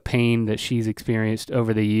lot of the pain that she's experienced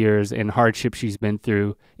over the years and hardship she's been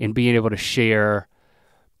through, and being able to share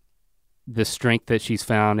the strength that she's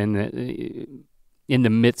found in the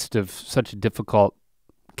midst of such a difficult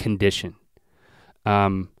condition.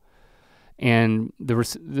 And the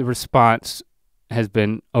response has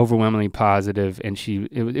been overwhelmingly positive, and she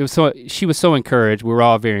was so encouraged. We were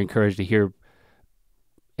all very encouraged to hear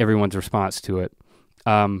everyone's response to it.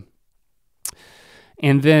 And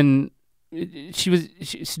then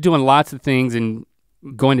she's doing lots of things and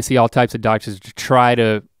going to see all types of doctors to try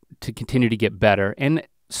to continue to get better. And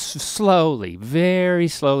slowly, very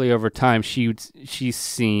slowly over time, she's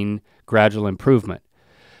seen gradual improvement.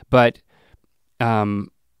 But I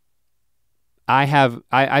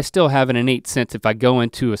still have an innate sense, if I go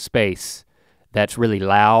into a space that's really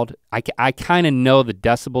loud, I kind of know the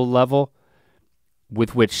decibel level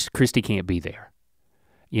with which Christy can't be there.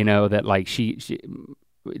 You know, that like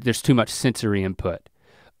there's too much sensory input,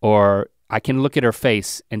 or I can look at her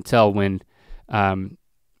face and tell when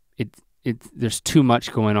there's too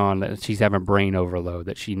much going on, that she's having brain overload,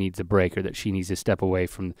 that she needs a break, or that she needs to step away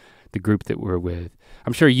from the group that we're with.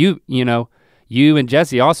 I'm sure you and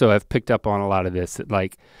Jesse also have picked up on a lot of this,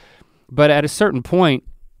 but at a certain point,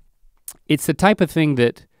 it's the type of thing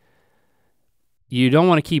that you don't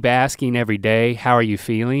want to keep asking every day, how are you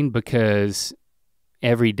feeling? Because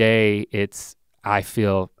every day I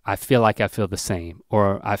feel like I feel the same,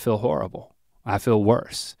 or I feel horrible, I feel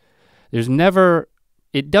worse.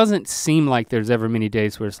 It doesn't seem like there's ever many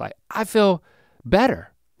days where it's like, I feel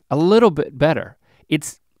better, a little bit better.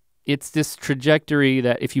 It's this trajectory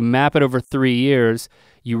that if you map it over 3 years,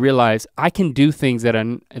 you realize I can do things that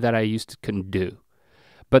I used to couldn't do.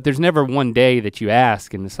 But there's never one day that you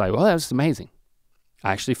ask and it's like, well, that's amazing.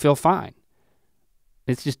 I actually feel fine.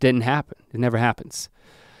 It just didn't happen. It never happens.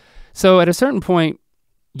 So at a certain point,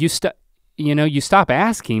 you stop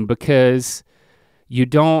asking, because you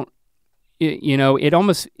don't,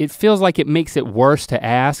 it feels like it makes it worse to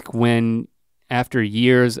ask when, after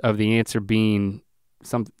years of the answer being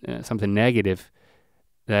something negative,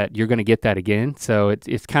 that you're gonna get that again. So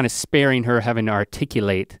it's kind of sparing her having to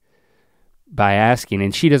articulate by asking,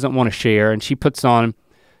 and she doesn't want to share, and she puts on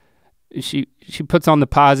the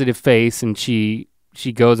positive face, and she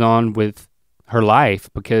goes on with her life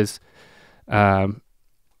because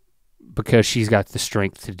she's got the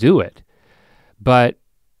strength to do it. But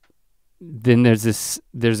then there's a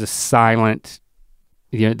silent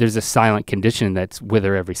condition that's with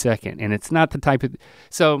her every second, and it's not the type of,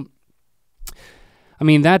 so I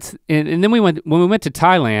mean, and then when we went to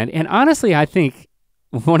Thailand, and honestly I think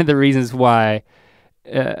one of the reasons why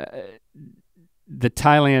the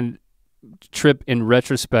Thailand trip in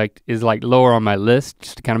retrospect is like lower on my list,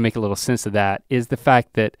 just to kind of make a little sense of that, is the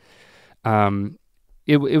fact that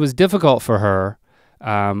it was difficult for her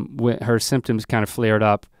when her symptoms kind of flared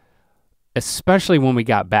up, especially when we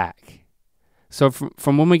got back. So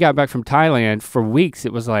from when we got back from Thailand, for weeks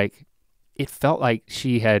it was like, it felt like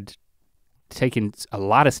she had taken a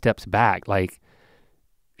lot of steps back. Like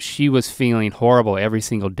she was feeling horrible every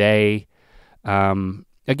single day. Again,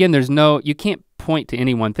 you can't point to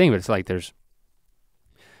any one thing, but it's like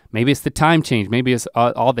maybe it's the time change, maybe it's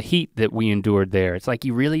all the heat that we endured there. It's like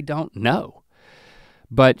you really don't know.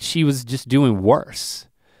 But she was just doing worse.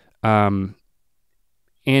 But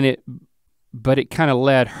it kind of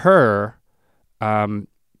led her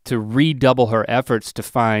to redouble her efforts to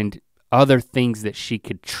find other things that she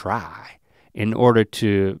could try in order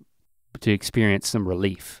to experience some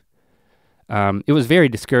relief. It was very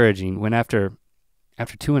discouraging when after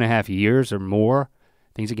 2.5 years or more,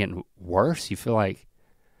 things are getting worse. You feel like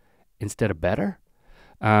instead of better.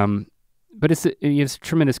 But it's a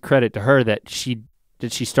tremendous credit to her that she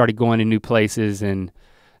started going to new places and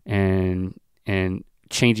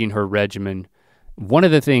changing her regimen. One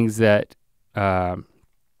of the things that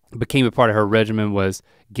became a part of her regimen was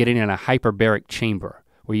getting in a hyperbaric chamber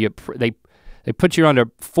where they put you under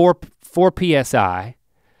 4 PSI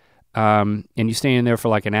and you stay in there for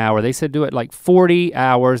like an hour. They said do it like 40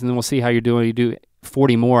 hours and then we'll see how you're doing. You do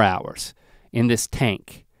 40 more hours in this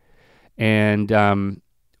tank. And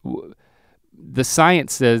the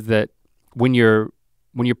science says that when you're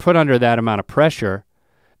put under that amount of pressure,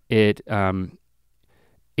 it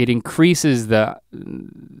increases the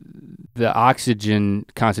oxygen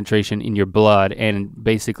concentration in your blood and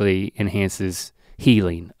basically enhances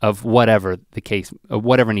healing of whatever the case, of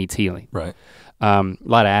whatever needs healing. Right. A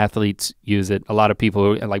lot of athletes use it. A lot of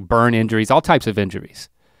people like burn injuries, all types of injuries.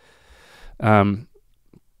 So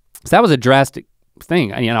that was a drastic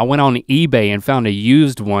thing. I went on eBay and found a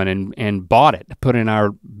used one and bought it, put it in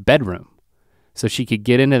our bedroom so she could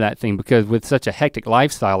get into that thing, because with such a hectic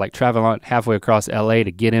lifestyle, like traveling halfway across LA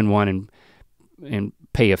to get in one and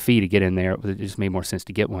pay a fee to get in there, it just made more sense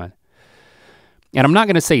to get one. And I'm not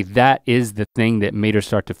gonna say that is the thing that made her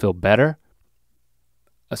start to feel better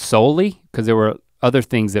solely, because there were other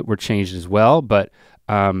things that were changed as well, but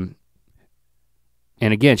and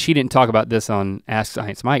again, she didn't talk about this on Ask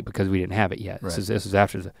Science Mike because we didn't have it yet. Right. This was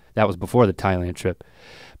after that was before the Thailand trip.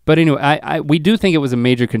 But anyway, we do think it was a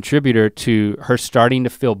major contributor to her starting to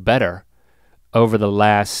feel better over the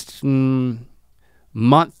last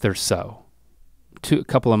month or so, a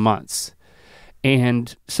couple of months.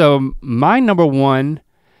 And so my number one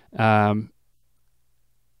thing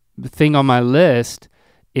on my list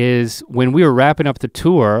is when we were wrapping up the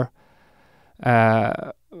tour,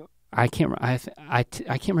 I can't remember if I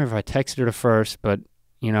texted her first, but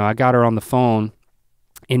I got her on the phone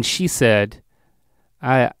and she said,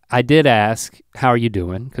 I did ask, how are you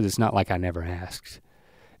doing? Because it's not like I never asked.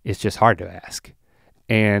 It's just hard to ask.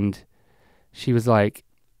 And she was like,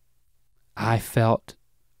 I felt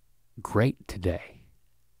great today.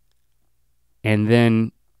 And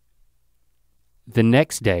then the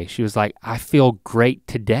next day she was like, I feel great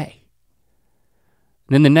today.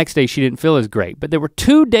 And then the next day she didn't feel as great, but there were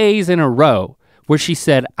 2 days in a row where she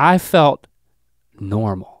said, I felt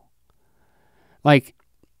normal. Like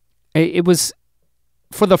it was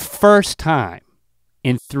for the first time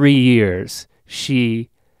in 3 years, she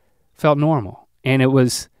felt normal. And it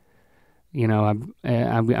was, I'm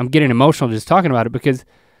getting emotional just talking about it because,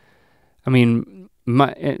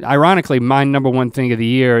 ironically, my number one thing of the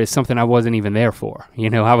year is something I wasn't even there for.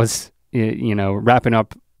 I was, wrapping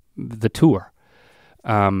up the tour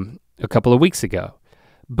a couple of weeks ago.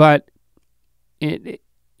 But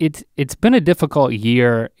it's been a difficult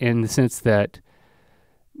year in the sense that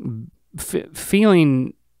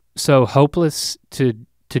feeling so hopeless to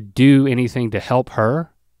do anything to help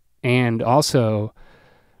her, and also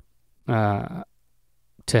to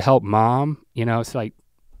help mom. It's like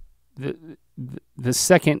the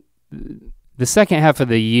second half of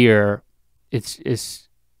the year, it's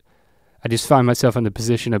I just find myself in the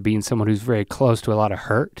position of being someone who's very close to a lot of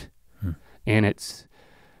hurt, and it's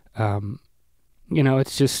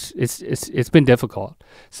it's been difficult.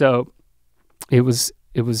 So it was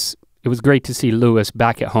great to see Lewis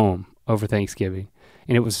back at home over Thanksgiving,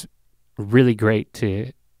 and it was really great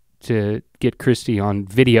to get Christy on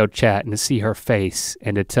video chat and to see her face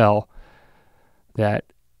and to tell that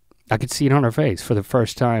I could see it on her face for the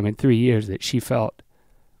first time in 3 years that she felt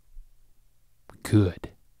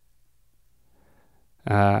good.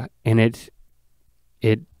 And it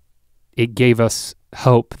gave us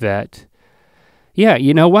hope that, yeah,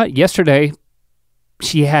 you know what? Yesterday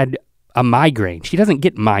she had a migraine. She doesn't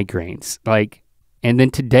get migraines. And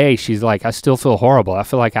then today she's like, I still feel horrible. I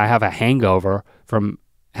feel like I have a hangover from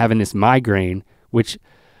having this migraine, which,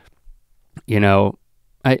 and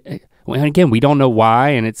again, we don't know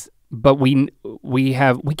why, but we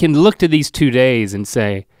can look to these 2 days and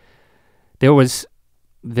say there was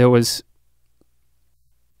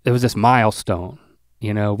this milestone.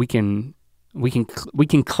 You know, we can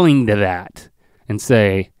cling to that and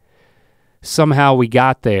say, somehow we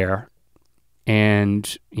got there,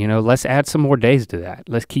 and you know, let's add some more days to that.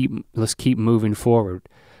 Let's keep moving forward.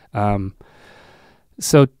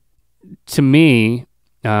 So to me,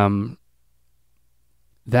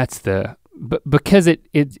 that's because it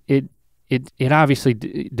obviously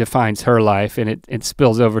defines her life, and it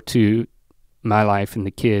spills over to my life and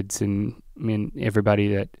the kids, and I mean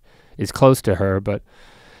everybody that is close to her. But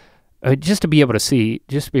just to be able to see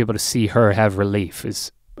her have relief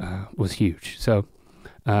was huge. So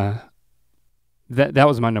that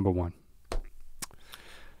was my number one.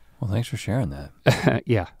 Well, thanks for sharing that.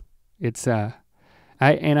 Yeah, it's I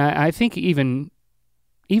think even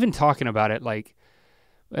talking about it, like,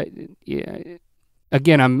 yeah,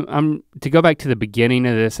 again, I'm to go back to the beginning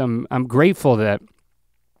of this. I'm grateful that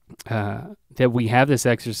we have this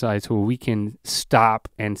exercise where we can stop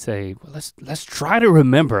and say, well, let's try to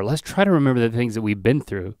remember. Let's try to remember the things that we've been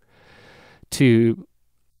through, to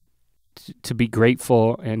be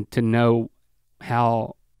grateful and to know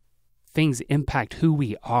how things impact who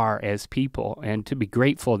we are as people, and to be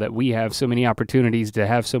grateful that we have so many opportunities to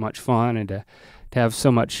have so much fun and to have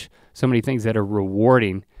so many things that are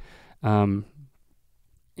rewarding. And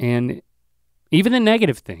even the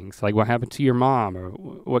negative things, like what happened to your mom, or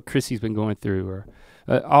what Chrissy's been going through, or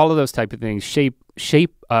all of those type of things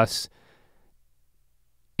shape us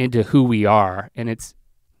into who we are. And it's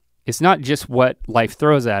not just what life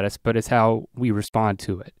throws at us, but it's how we respond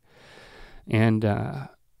to it. And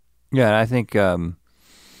yeah, I think you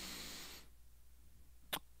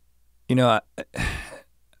know,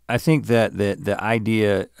 I think that the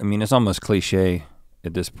idea, I mean, it's almost cliche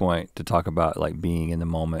at this point to talk about like being in the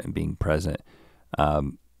moment and being present.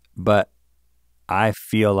 But I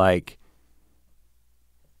feel like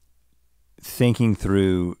thinking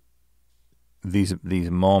through these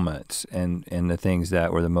moments and the things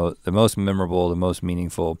that were the most memorable, the most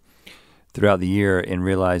meaningful throughout the year, and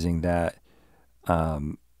realizing that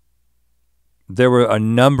there were a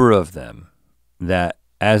number of them that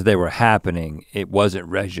as they were happening, it wasn't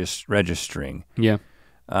registering. Yeah.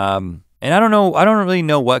 And I don't really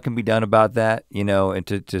know what can be done about that, you know, and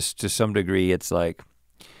to some degree, it's like,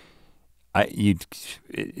 at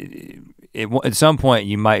some point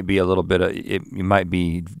you might be it might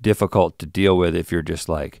be difficult to deal with if you're just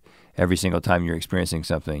like, every single time you're experiencing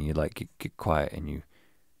something, you like get quiet and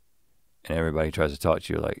everybody tries to talk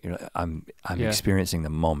to you, like, you're like, I'm experiencing the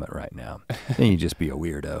moment right now. Then you just be a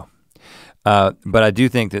weirdo. But I do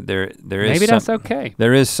think that there is maybe that's okay.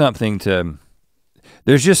 There's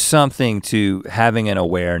just something to having an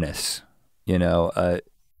awareness, you know,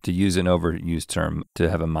 to use an overused term, to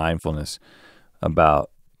have a mindfulness about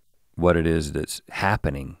what it is that's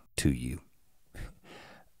happening to you.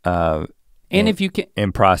 And if you can,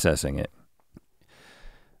 and processing it.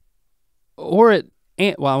 I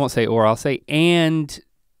won't say or, I'll say and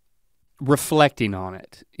reflecting on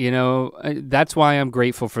it. You know, that's why I'm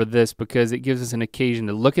grateful for this, because it gives us an occasion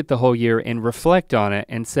to look at the whole year and reflect on it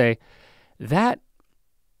and say, that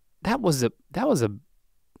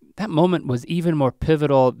moment was even more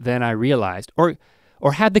pivotal than I realized, or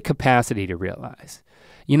had the capacity to realize.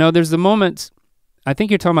 You know, there's the moments, I think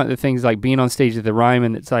you're talking about the things like being on stage at the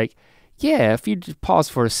Ryman, that's like, yeah, if you just pause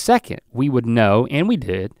for a second, we would know, and we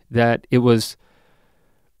did, that it was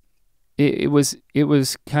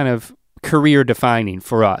kind of career defining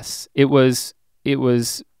for us. It was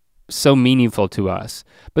so meaningful to us.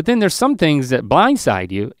 But then there's some things that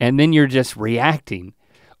blindside you, and then you're just reacting,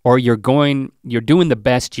 or you're doing the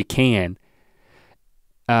best you can.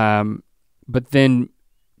 But then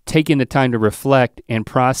taking the time to reflect and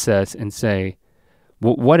process and say,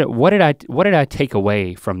 well, what did I take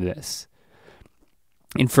away from this?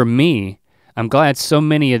 And for me, I'm glad so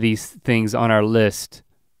many of these things on our list,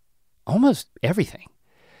 almost everything,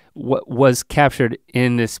 what was captured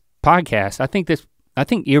in this podcast. I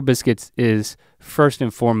think Ear Biscuits is first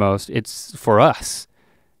and foremost, it's for us,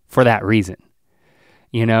 for that reason,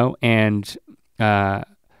 you know, and then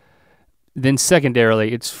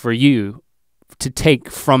secondarily, it's for you to take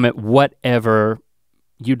from it whatever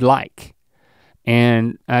you'd like.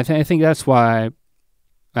 And I think that's why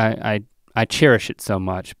I cherish it so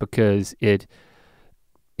much, because it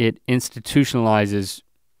institutionalizes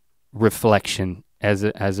reflection as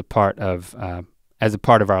a part of our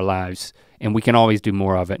lives, and we can always do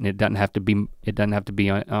more of it, and it doesn't have to be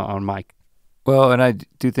on mic. Well, and I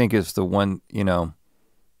do think it's the one, you know,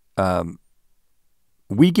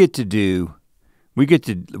 we get to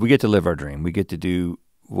live our dream. We get to do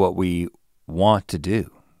what we want to do,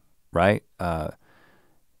 right?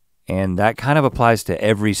 And that kind of applies to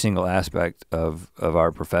every single aspect of our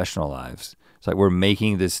professional lives. It's like we're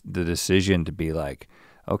making the decision to be like,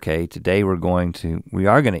 okay, today we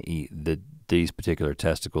are gonna eat these particular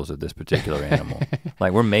testicles of this particular animal.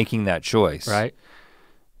 Like we're making that choice. Right.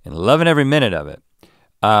 And loving every minute of it.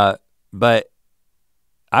 But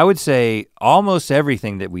I would say almost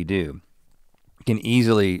everything that we do can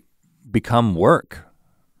easily become work,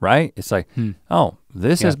 right? It's like, oh,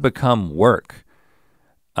 this has become work.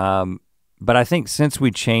 But I think since we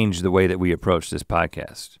changed the way that we approach this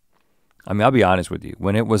podcast, I mean, I'll be honest with you,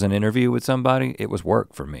 when it was an interview with somebody, it was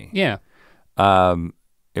work for me. Yeah.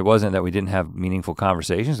 It wasn't that we didn't have meaningful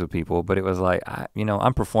conversations with people, but it was like,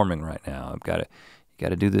 I'm performing right now. You got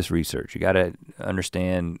to do this research. You got to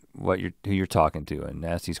understand who you're talking to and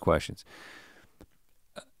ask these questions.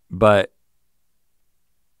 But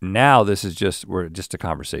now we're just a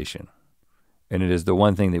conversation. And it is the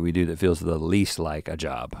one thing that we do that feels the least like a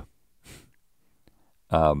job.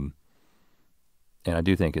 And I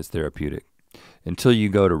do think it's therapeutic. Until you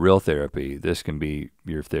go to real therapy, this can be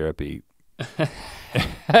your therapy.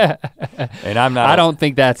 And I don't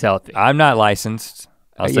think that's healthy. I'm not licensed.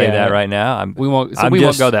 I'll say that right now. We won't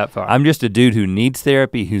go that far. I'm just a dude who needs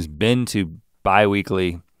therapy, who's been to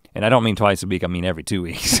bi-weekly, and I don't mean twice a week, I mean every 2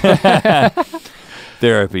 weeks.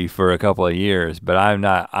 Therapy for a couple of years, but I'm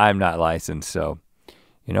not licensed, so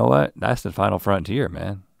you know what? That's the final frontier,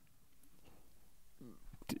 man.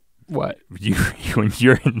 What? When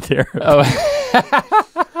you're in therapy. Oh.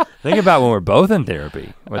 Think about when we're both in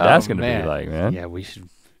therapy. What that's gonna be like, man. Yeah, we should.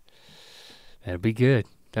 That'll be good.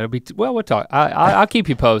 Well, we'll talk. I'll keep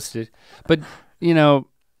you posted. But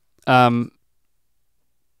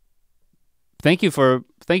thank you for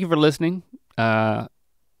listening.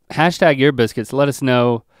 Hashtag Ear Biscuits. Let us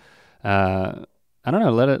know. I don't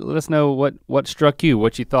know. Let us know what struck you,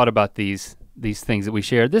 what you thought about these things that we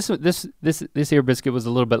shared. This Ear Biscuit was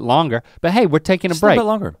a little bit longer, but hey, we're taking a break. A bit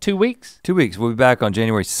longer. 2 weeks. 2 weeks. We'll be back on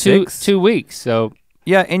January 6th. 2 weeks. So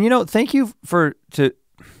yeah, and thank you to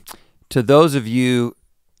those of you.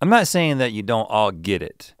 I'm not saying that you don't all get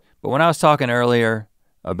it, but when I was talking earlier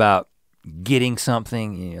about getting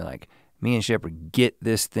something, like me and Shepard get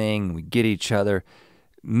this thing, we get each other.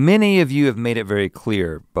 Many of you have made it very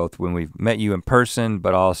clear, both when we've met you in person,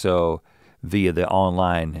 but also via the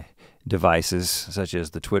online devices, such as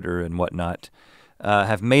the Twitter and whatnot,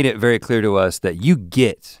 have made it very clear to us that you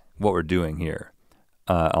get what we're doing here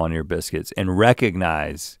on Ear Biscuits and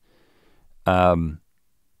recognize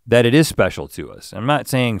that it is special to us. I'm not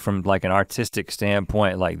saying from like an artistic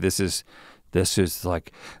standpoint, like this is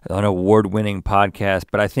like an award-winning podcast,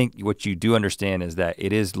 but I think what you do understand is that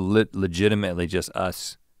it is legitimately just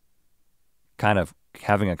us kind of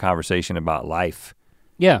having a conversation about life.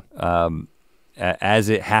 Yeah. As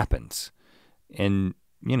it happens. And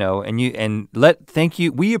thank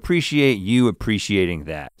you. We appreciate you appreciating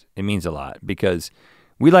that. It means a lot because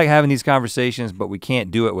we like having these conversations, but we can't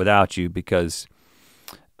do it without you because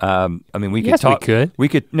we could talk. We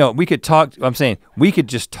could talk. I'm saying we could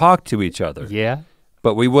just talk to each other. Yeah.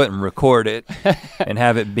 But we wouldn't record it and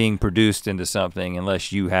have it being produced into something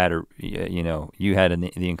unless you had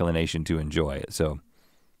the inclination to enjoy it. So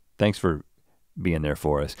thanks for being there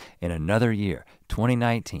for us. In another year,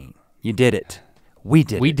 2019, you did it. We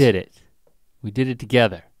did it. We did it. We did it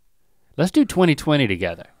together. Let's do 2020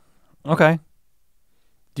 together. Okay.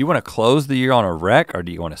 Do you want to close the year on a wreck or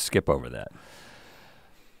do you want to skip over that?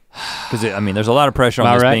 Because there's a lot of pressure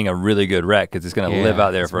on this being a really good wreck because it's going to live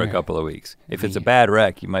out there for a couple of weeks. If it's a bad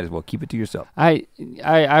wreck, you might as well keep it to yourself. I'm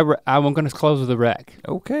going to close with a wreck.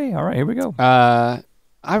 Okay, all right, here we go. I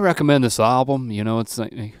recommend this album. It's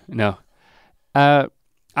like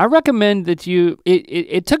I recommend that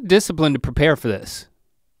it took discipline to prepare for this.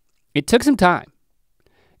 It took some time.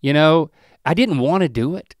 I didn't want to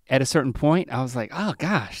do it at a certain point. I was like, oh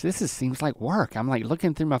gosh, seems like work. I'm like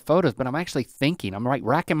looking through my photos, but I'm actually thinking. I'm like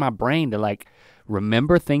racking my brain to like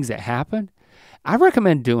remember things that happened. I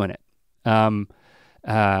recommend doing it.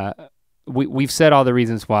 We've said all the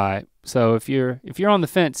reasons why. So if you're on the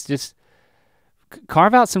fence, just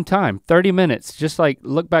carve out some time, 30 minutes. Just like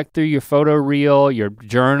look back through your photo reel, your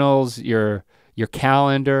journals, your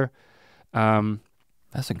calendar.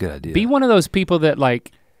 That's a good idea. Be one of those people that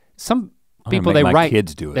like some people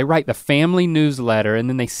kids do it. They write the family newsletter and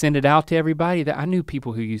then they send it out to everybody. I knew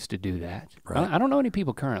people who used to do that. Right. I don't know any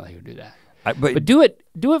people currently who do that. But do it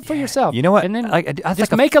for yourself. You know what? And then I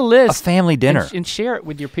just make a list, a family dinner, and share it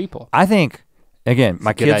with your people. I think, again,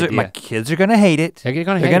 my kids are gonna hate it. They're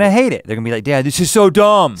gonna hate it. They're gonna be like, Dad, this is so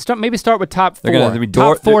dumb. Maybe start with top four.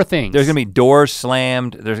 Top four things. There's gonna be doors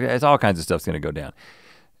slammed. There's all kinds of stuff's gonna go down.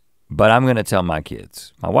 But I'm gonna tell my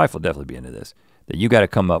kids, my wife will definitely be into this, that you gotta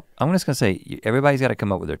come up, I'm just gonna say, everybody's gotta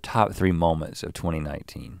come up with their top 3 moments of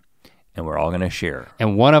 2019. And we're all gonna share.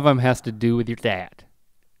 And one of them has to do with your dad.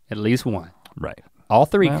 At least one. Right. All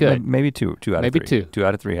 3 could. Maybe two out of 3. Maybe 2. 2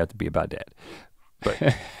 out of 3 have to be about dad.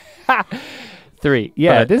 But 3.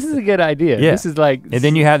 Yeah, this is a good idea. Yeah. This is like. And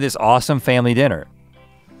then you have this awesome family dinner.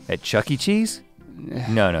 At Chuck E. Cheese?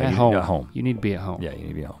 No, at home. You need to be at home. Yeah, you need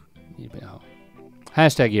to be at home. You need to be at home.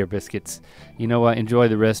 Hashtag Ear Biscuits. You know what? Enjoy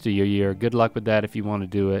the rest of your year. Good luck with that if you want to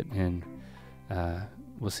do it. And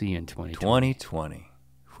we'll see you in 2020. 2020.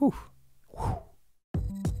 Whew.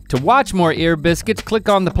 To watch more Ear Biscuits, click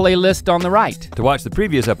on the playlist on the right. To watch the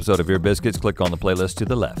previous episode of Ear Biscuits, click on the playlist to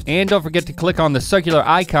the left. And don't forget to click on the circular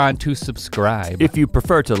icon to subscribe. If you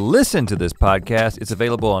prefer to listen to this podcast, it's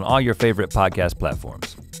available on all your favorite podcast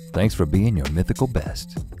platforms. Thanks for being your mythical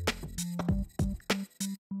best.